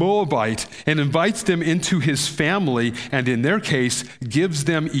Ruth, a Moabite, and invites them into his family, and in their case, gives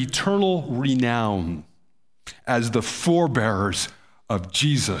them eternal renown as the forebearers of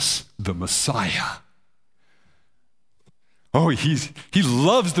Jesus, the Messiah. Oh, he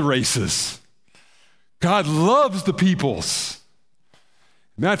loves the races. God loves the peoples.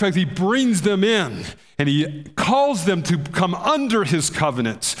 Matter of fact, he brings them in, and he calls them to come under his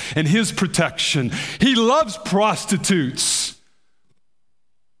covenants and his protection. He loves prostitutes.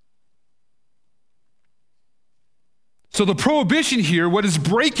 So the prohibition here, what is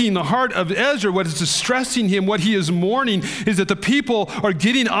breaking the heart of Ezra, what is distressing him, what he is mourning, is that the people are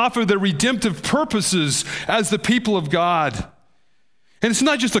getting off of their redemptive purposes as the people of God. And it's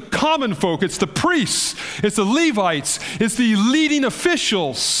not just the common folk, it's the priests, it's the Levites, it's the leading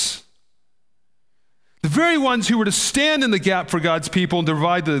officials. The very ones who were to stand in the gap for God's people and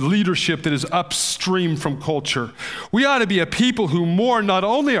provide the leadership that is upstream from culture. We ought to be a people who mourn not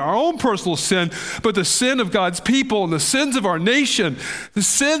only our own personal sin, but the sin of God's people and the sins of our nation, the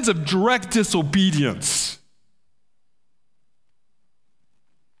sins of direct disobedience.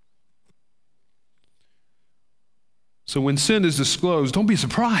 So when sin is disclosed, don't be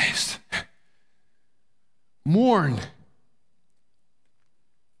surprised. Mourn.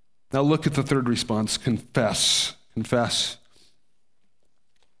 Now look at the third response, confess. Confess.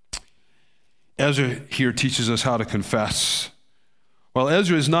 Ezra here teaches us how to confess. While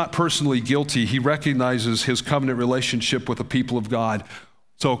Ezra is not personally guilty, he recognizes his covenant relationship with the people of God.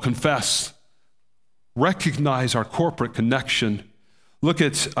 So confess. Recognize our corporate connection. Look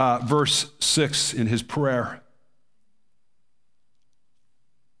at verse 6 in his prayer.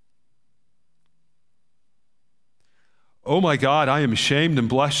 Oh my God, I am ashamed and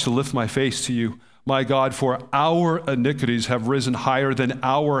blush to lift my face to you, my God, for our iniquities have risen higher than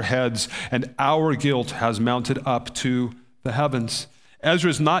our heads, and our guilt has mounted up to the heavens.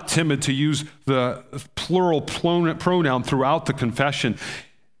 Ezra is not timid to use the plural pronoun throughout the confession.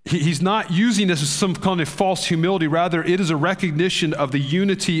 He's not using this as some kind of false humility. Rather, it is a recognition of the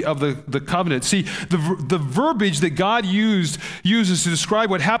unity of the covenant. See, the verbiage that God uses to describe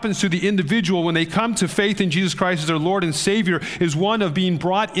what happens to the individual when they come to faith in Jesus Christ as their Lord and Savior is one of being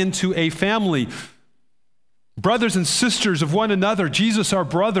brought into a family. Brothers and sisters of one another, Jesus our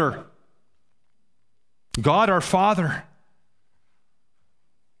brother, God our Father.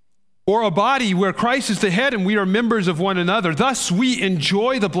 Or a body where Christ is the head and we are members of one another. Thus, we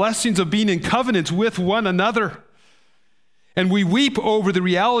enjoy the blessings of being in covenant with one another. And we weep over the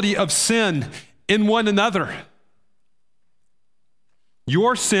reality of sin in one another.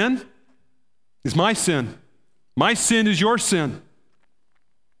 Your sin is my sin. My sin is your sin.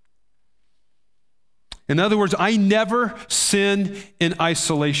 In other words, I never sin in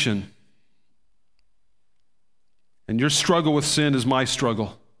isolation. And your struggle with sin is my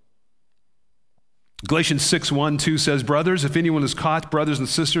struggle. Galatians 6:1-2 says, brothers and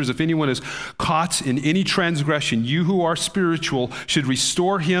sisters, if anyone is caught in any transgression, you who are spiritual should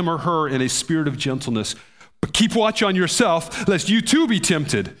restore him or her in a spirit of gentleness. But keep watch on yourself, lest you too be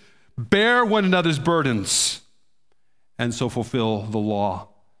tempted. Bear one another's burdens, and so fulfill the law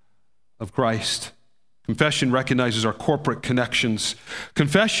of Christ. Confession recognizes our corporate connections.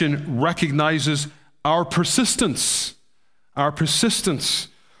 Confession recognizes our persistence. Our persistence.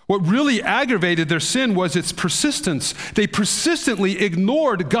 What really aggravated their sin was its persistence. They persistently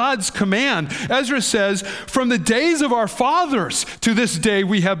ignored God's command. Ezra says, from the days of our fathers to this day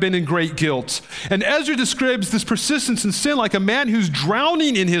we have been in great guilt. And Ezra describes this persistence in sin like a man who's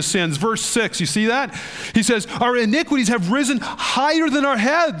drowning in his sins. Verse 6, you see that? He says, our iniquities have risen higher than our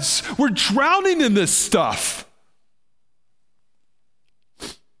heads. We're drowning in this stuff.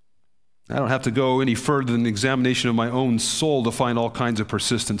 I don't have to go any further than the examination of my own soul to find all kinds of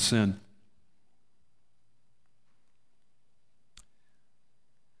persistent sin.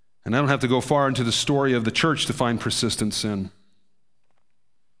 And I don't have to go far into the story of the church to find persistent sin.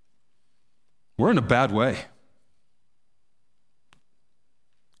 We're in a bad way.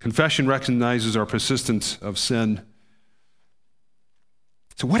 Confession recognizes our persistence of sin.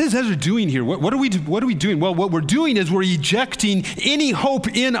 So what is Ezra doing here? What are we doing? Well, what we're doing is we're ejecting any hope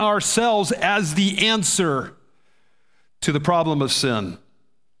in ourselves as the answer to the problem of sin.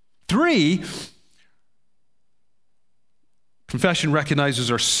 3, confession recognizes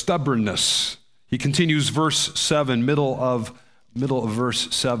our stubbornness. He continues verse 7, middle of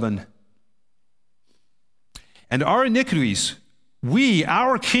verse 7. And our iniquities, we,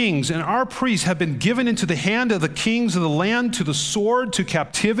 our kings and our priests, have been given into the hand of the kings of the land, to the sword, to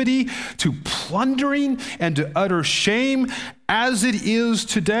captivity, to plundering, and to utter shame, as it is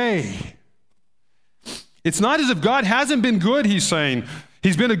today. It's not as if God hasn't been good, he's saying.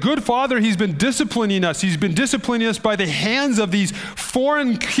 He's been a good father. He's been disciplining us. He's been disciplining us by the hands of these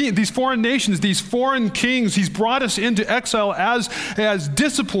foreign nations, these foreign kings. He's brought us into exile as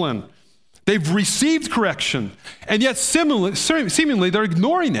discipline. They've received correction, and yet seemingly they're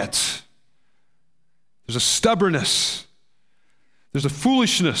ignoring it. There's a stubbornness. There's a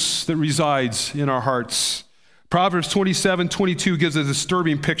foolishness that resides in our hearts. Proverbs 27:22 gives a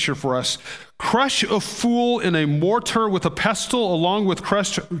disturbing picture for us. Crush a fool in a mortar with a pestle along with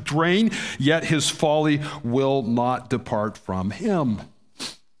crushed grain, yet his folly will not depart from him.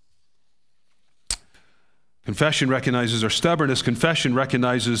 Confession recognizes our stubbornness. Confession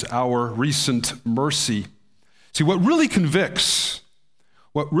recognizes our recent mercy. See, what really convicts,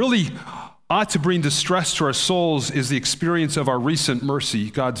 what really ought to bring distress to our souls is the experience of our recent mercy,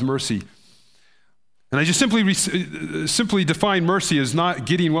 God's mercy. And I just simply define mercy as not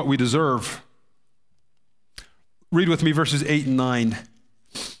getting what we deserve. Read with me verses 8 and 9.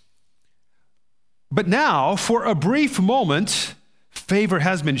 But now, for a brief moment, favor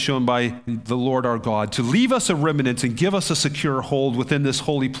has been shown by the Lord our God to leave us a remnant and give us a secure hold within this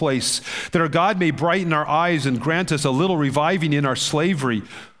holy place, that our God may brighten our eyes and grant us a little reviving in our slavery.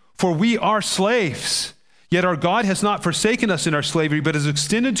 For we are slaves, yet our God has not forsaken us in our slavery, but has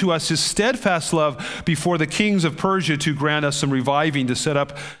extended to us his steadfast love before the kings of Persia to grant us some reviving, to set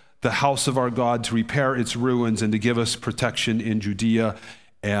up the house of our God, to repair its ruins, and to give us protection in Judea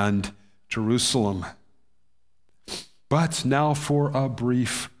and Jerusalem. But now for a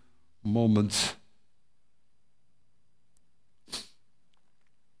brief moment.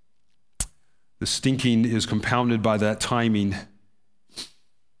 The stinking is compounded by that timing.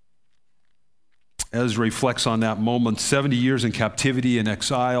 Ezra reflects on that moment, 70 years in captivity and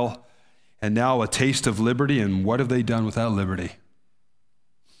exile, and now a taste of liberty. And what have they done with that liberty?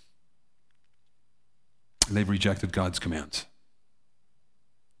 They've rejected God's commands.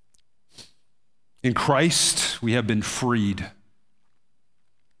 In Christ, we have been freed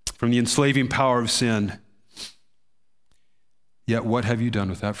from the enslaving power of sin. Yet what have you done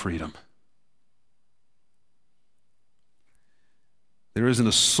with that freedom? There isn't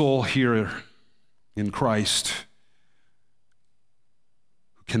a soul here in Christ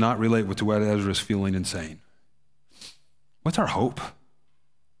who cannot relate to what Ezra is feeling and saying. What's our hope?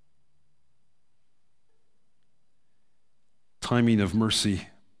 Timing of mercy.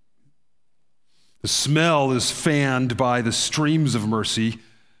 The smell is fanned by the streams of mercy.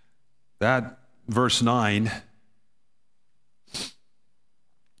 That, verse 9.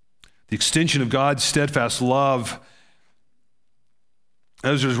 The extension of God's steadfast love.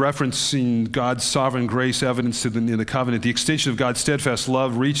 Ezra's referencing God's sovereign grace evidenced in the covenant. The extension of God's steadfast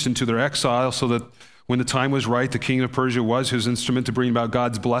love reached into their exile, so that when the time was right, the king of Persia was his instrument to bring about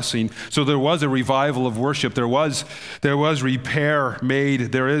God's blessing. So there was a revival of worship. There was repair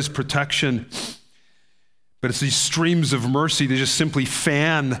made. There is protection. But it's these streams of mercy that just simply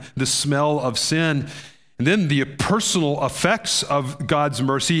fan the smell of sin. And then the personal effects of God's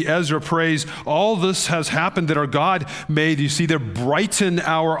mercy. Ezra prays, all this has happened that our God made, you see, there brighten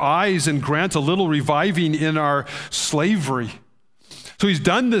our eyes and grant a little reviving in our slavery. So he's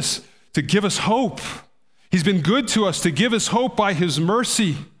done this to give us hope. He's been good to us to give us hope by his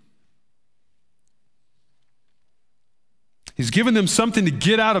mercy. He's given them something to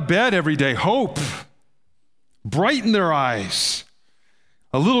get out of bed every day, hope. Brighten their eyes,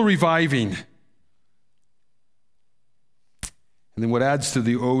 a little reviving. And then what adds to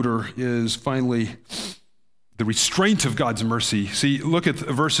the odor is finally the restraint of God's mercy. See, look at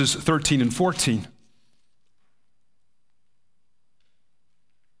verses 13 and 14.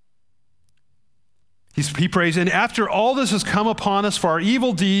 He prays, and after all this has come upon us for our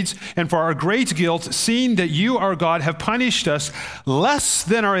evil deeds and for our great guilt, seeing that you, our God, have punished us less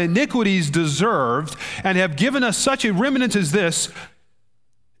than our iniquities deserved and have given us such a remnant as this,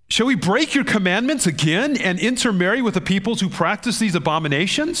 shall we break your commandments again and intermarry with the peoples who practice these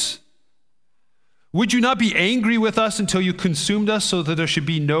abominations? Would you not be angry with us until you consumed us so that there should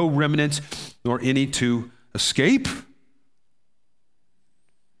be no remnant nor any to escape?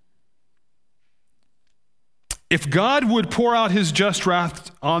 If God would pour out his just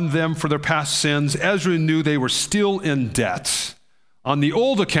wrath on them for their past sins, Ezra knew they were still in debt on the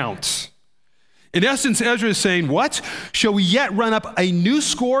old accounts. In essence, Ezra is saying, what? Shall we yet run up a new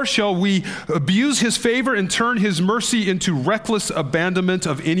score? Shall we abuse his favor and turn his mercy into reckless abandonment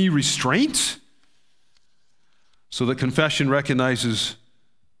of any restraint? So that confession recognizes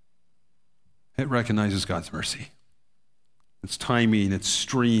God's mercy. Its timing, its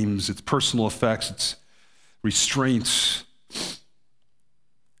streams, its personal effects, its restraints.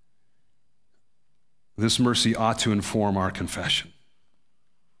 This mercy ought to inform our confession.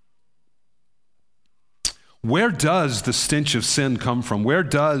 Where does the stench of sin come from? Where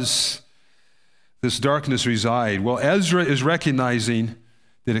does this darkness reside? Well, Ezra is recognizing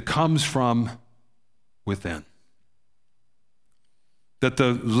that it comes from within. That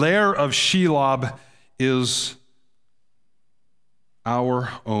the lair of Shelob is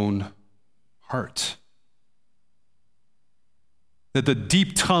our own heart. That the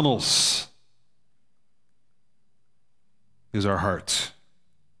deep tunnels is our heart.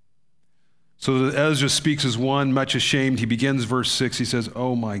 So that Ezra speaks as one much ashamed. He begins verse 6. He says,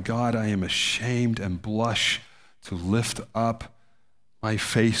 oh my God, I am ashamed and blush to lift up my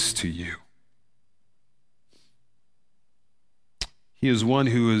face to you. He is one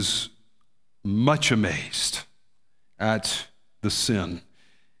who is much amazed at the sin.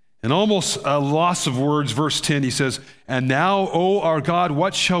 And almost a loss of words, verse 10, he says, and now, O our God,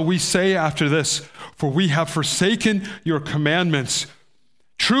 what shall we say after this? For we have forsaken your commandments.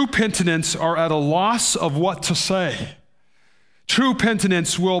 True penitents are at a loss of what to say. True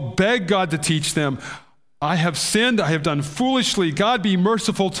penitents will beg God to teach them, I have sinned, I have done foolishly. God be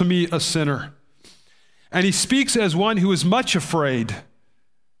merciful to me, a sinner. And he speaks as one who is much afraid.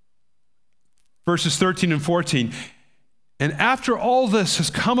 Verses 13 and 14. And after all this has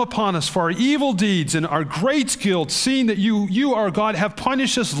come upon us for our evil deeds and our great guilt, seeing that you, our God, have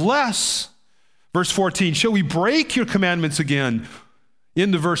punished us less. Verse 14, shall we break your commandments again?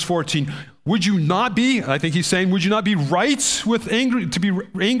 Into verse 14, would you not be, I think he's saying, would you not be right to be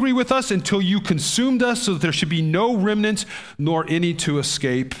angry with us until you consumed us so that there should be no remnant nor any to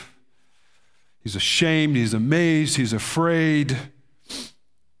escape? He's ashamed, he's amazed, he's afraid.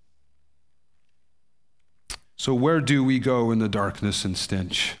 So where do we go in the darkness and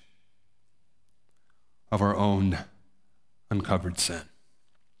stench of our own uncovered sin?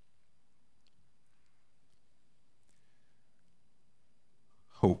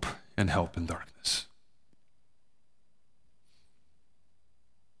 Hope and help in darkness.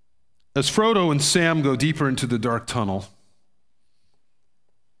 As Frodo and Sam go deeper into the dark tunnel,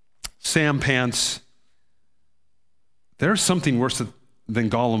 Sam pants, there's something worse than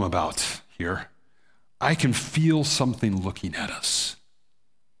Gollum about here. I can feel something looking at us.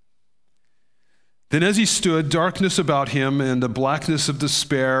 Then as he stood, darkness about him and a blackness of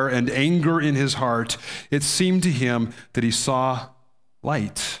despair and anger in his heart, it seemed to him that he saw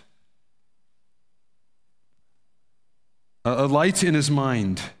light. A light in his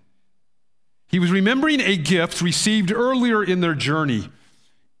mind. He was remembering a gift received earlier in their journey.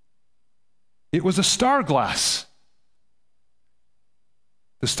 It was a star glass.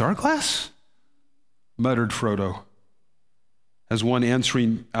 The star glass? Muttered Frodo, as one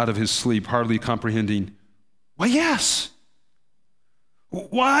answering out of his sleep, hardly comprehending. Why, yes.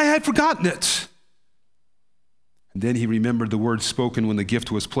 Why, I had forgotten it. And then he remembered the words spoken when the gift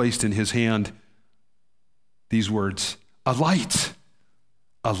was placed in his hand. These words, a light,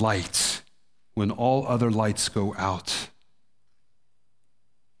 when all other lights go out.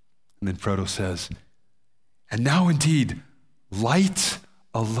 And then Frodo says, and now indeed, light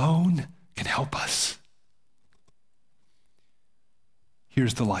alone can help us.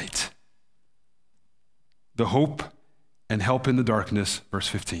 Here's the light. The hope and help in the darkness, verse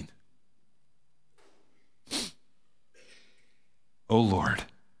 15. O Lord,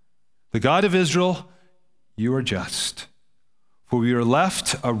 the God of Israel, you are just. For we are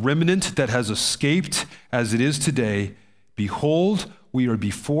left a remnant that has escaped as it is today. Behold, we are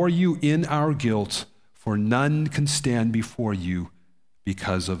before you in our guilt, for none can stand before you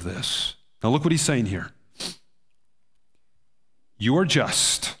because of this. Now look what he's saying here. You are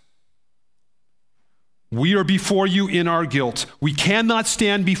just. We are before you in our guilt. We cannot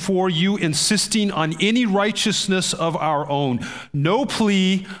stand before you insisting on any righteousness of our own. No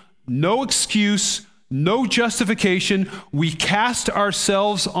plea, no excuse, no justification. We cast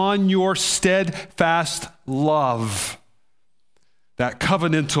ourselves on your steadfast love. That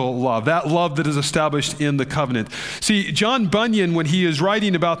covenantal love, that love that is established in the covenant. See, John Bunyan, when he is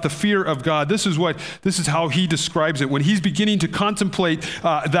writing about the fear of God, this is how he describes it. When he's beginning to contemplate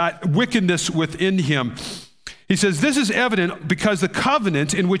that wickedness within him, he says, this is evident because the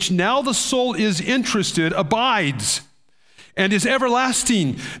covenant in which now the soul is interested abides and is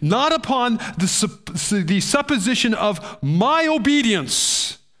everlasting, not upon the supposition of my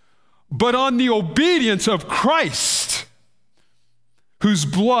obedience, but on the obedience of Christ, whose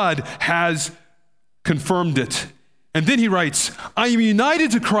blood has confirmed it. And then he writes, I am united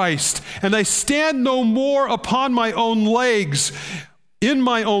to Christ, and I stand no more upon my own legs, in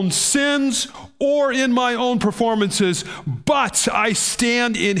my own sins or in my own performances, but I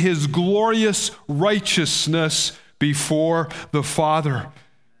stand in his glorious righteousness before the Father.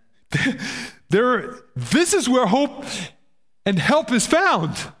 This is where hope and help is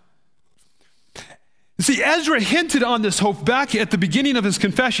found. See, Ezra hinted on this hope back at the beginning of his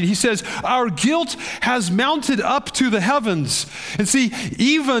confession. He says, our guilt has mounted up to the heavens. And see,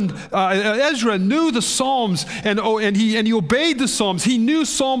 even Ezra knew the Psalms and he obeyed the Psalms. He knew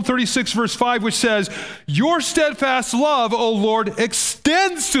Psalm 36 verse 5, which says, your steadfast love, O Lord,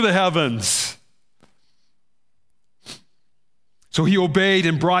 extends to the heavens. So he obeyed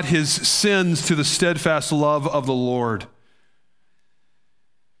and brought his sins to the steadfast love of the Lord.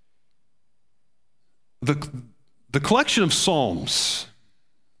 The collection of Psalms,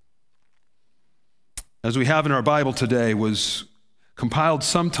 as we have in our Bible today, was compiled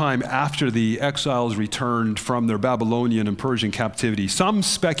sometime after the exiles returned from their Babylonian and Persian captivity. Some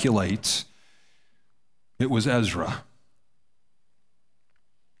speculate it was Ezra.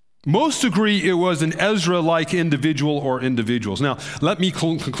 Most agree it was an Ezra-like individual or individuals. Now, let me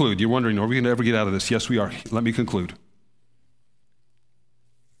conclude. You're wondering, are we going to ever get out of this? Yes, we are. Let me conclude.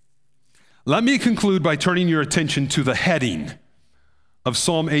 Let me conclude by turning your attention to the heading of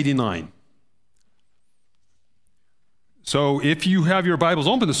Psalm 89. So if you have your Bibles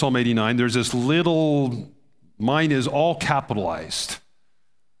open to Psalm 89, there's this little, mine is all capitalized,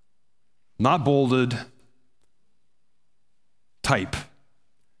 not bolded, type.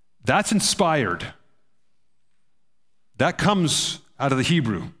 That's inspired. That comes out of the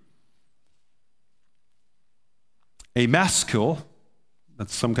Hebrew. A maskil,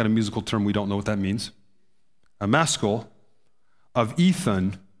 that's some kind of musical term, we don't know what that means. A maskil of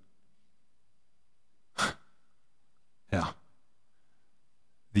Ethan,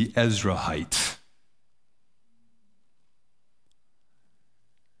 the Ezrahite.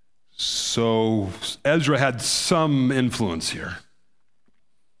 So Ezra had some influence here.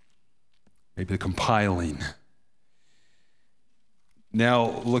 Maybe the compiling.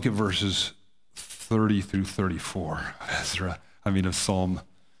 Now look at verses 30 through 34 of Psalm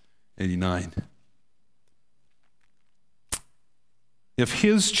 89. If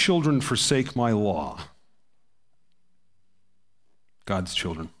his children forsake my law, God's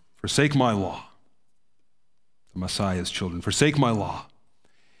children, forsake my law, the Messiah's children, forsake my law,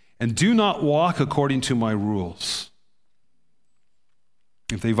 and do not walk according to my rules,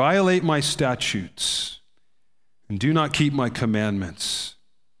 if they violate my statutes and do not keep my commandments,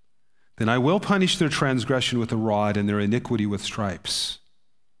 then I will punish their transgression with a rod and their iniquity with stripes.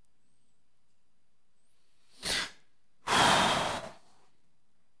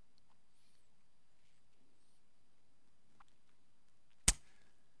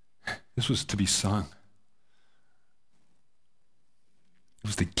 This was to be sung. It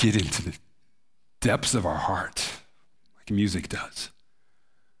was to get into the depths of our heart, like music does.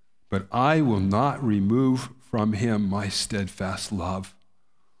 But I will not remove from him my steadfast love,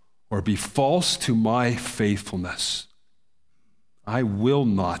 or be false to my faithfulness. I will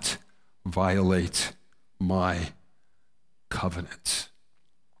not violate my covenant.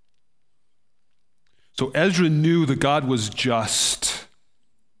 So Ezra knew that God was just.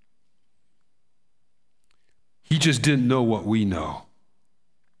 He just didn't know what we know.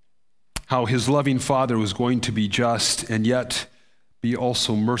 How his loving Father was going to be just and yet be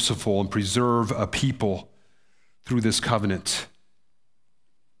also merciful and preserve a people through this covenant.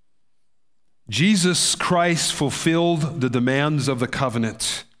 Jesus Christ fulfilled the demands of the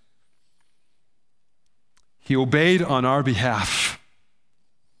covenant. He obeyed on our behalf,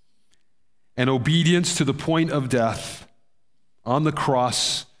 and obedience to the point of death on the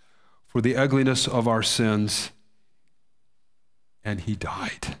cross for the ugliness of our sins, and he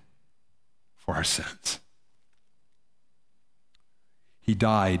died for our sins. He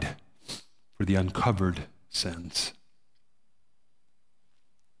died for the uncovered sins.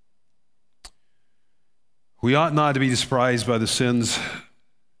 We ought not to be surprised by the sins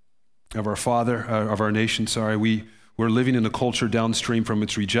of our nation. We're living in a culture downstream from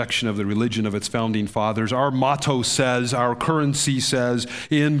its rejection of the religion of its founding fathers. Our motto says, our currency says,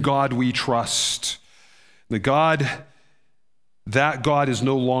 in God we trust. That God is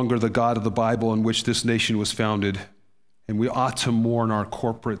no longer the God of the Bible in which this nation was founded. And we ought to mourn our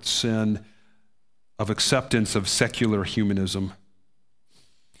corporate sin of acceptance of secular humanism.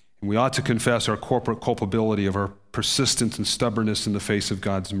 And we ought to confess our corporate culpability of our persistence and stubbornness in the face of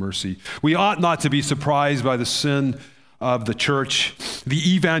God's mercy. We ought not to be surprised by the sin of the church,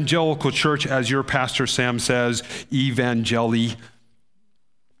 the evangelical church, as your pastor Sam says, evangeli.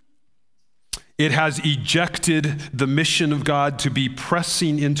 It has ejected the mission of God to be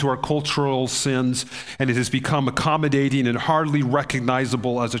pressing into our cultural sins, and it has become accommodating and hardly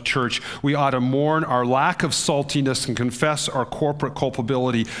recognizable as a church. We ought to mourn our lack of saltiness and confess our corporate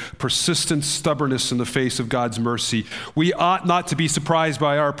culpability, persistent stubbornness in the face of God's mercy. We ought not to be surprised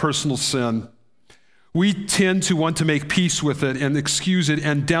by our personal sin. We tend to want to make peace with it and excuse it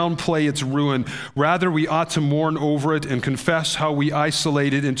and downplay its ruin. Rather, we ought to mourn over it and confess how we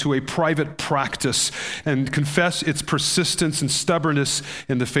isolate it into a private practice and confess its persistence and stubbornness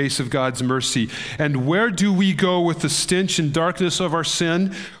in the face of God's mercy. And where do we go with the stench and darkness of our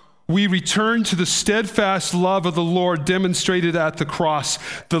sin? We return to the steadfast love of the Lord demonstrated at the cross.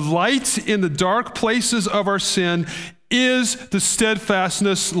 The light in the dark places of our sin is the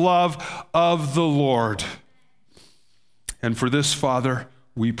steadfastness love of the Lord. And for this, Father,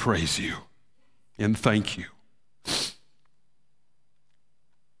 we praise you and thank you.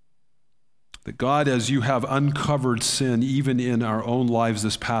 That God, as you have uncovered sin even in our own lives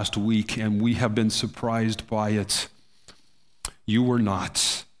this past week, and we have been surprised by it, you were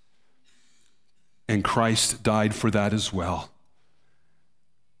not. And Christ died for that as well.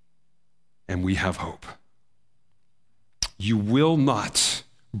 And we have hope. You will not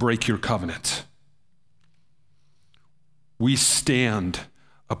break your covenant. We stand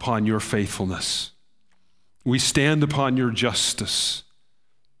upon your faithfulness. We stand upon your justice.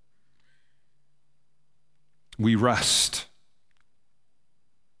 We rest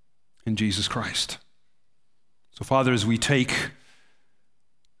in Jesus Christ. So, Father, as we take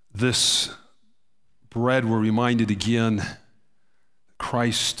this bread, we're reminded again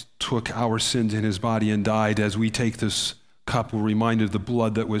Christ took our sins in his body and died. As we take this cup, we're reminded of the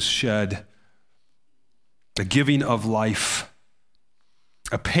blood that was shed, the giving of life,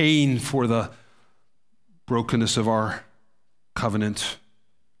 a paying for the brokenness of our covenant,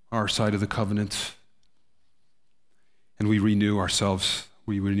 our side of the covenant. And we renew ourselves,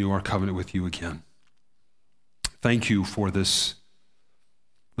 we renew our covenant with you again. Thank you for this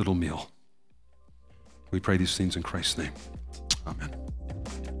little meal. We pray these things in Christ's name. Amen.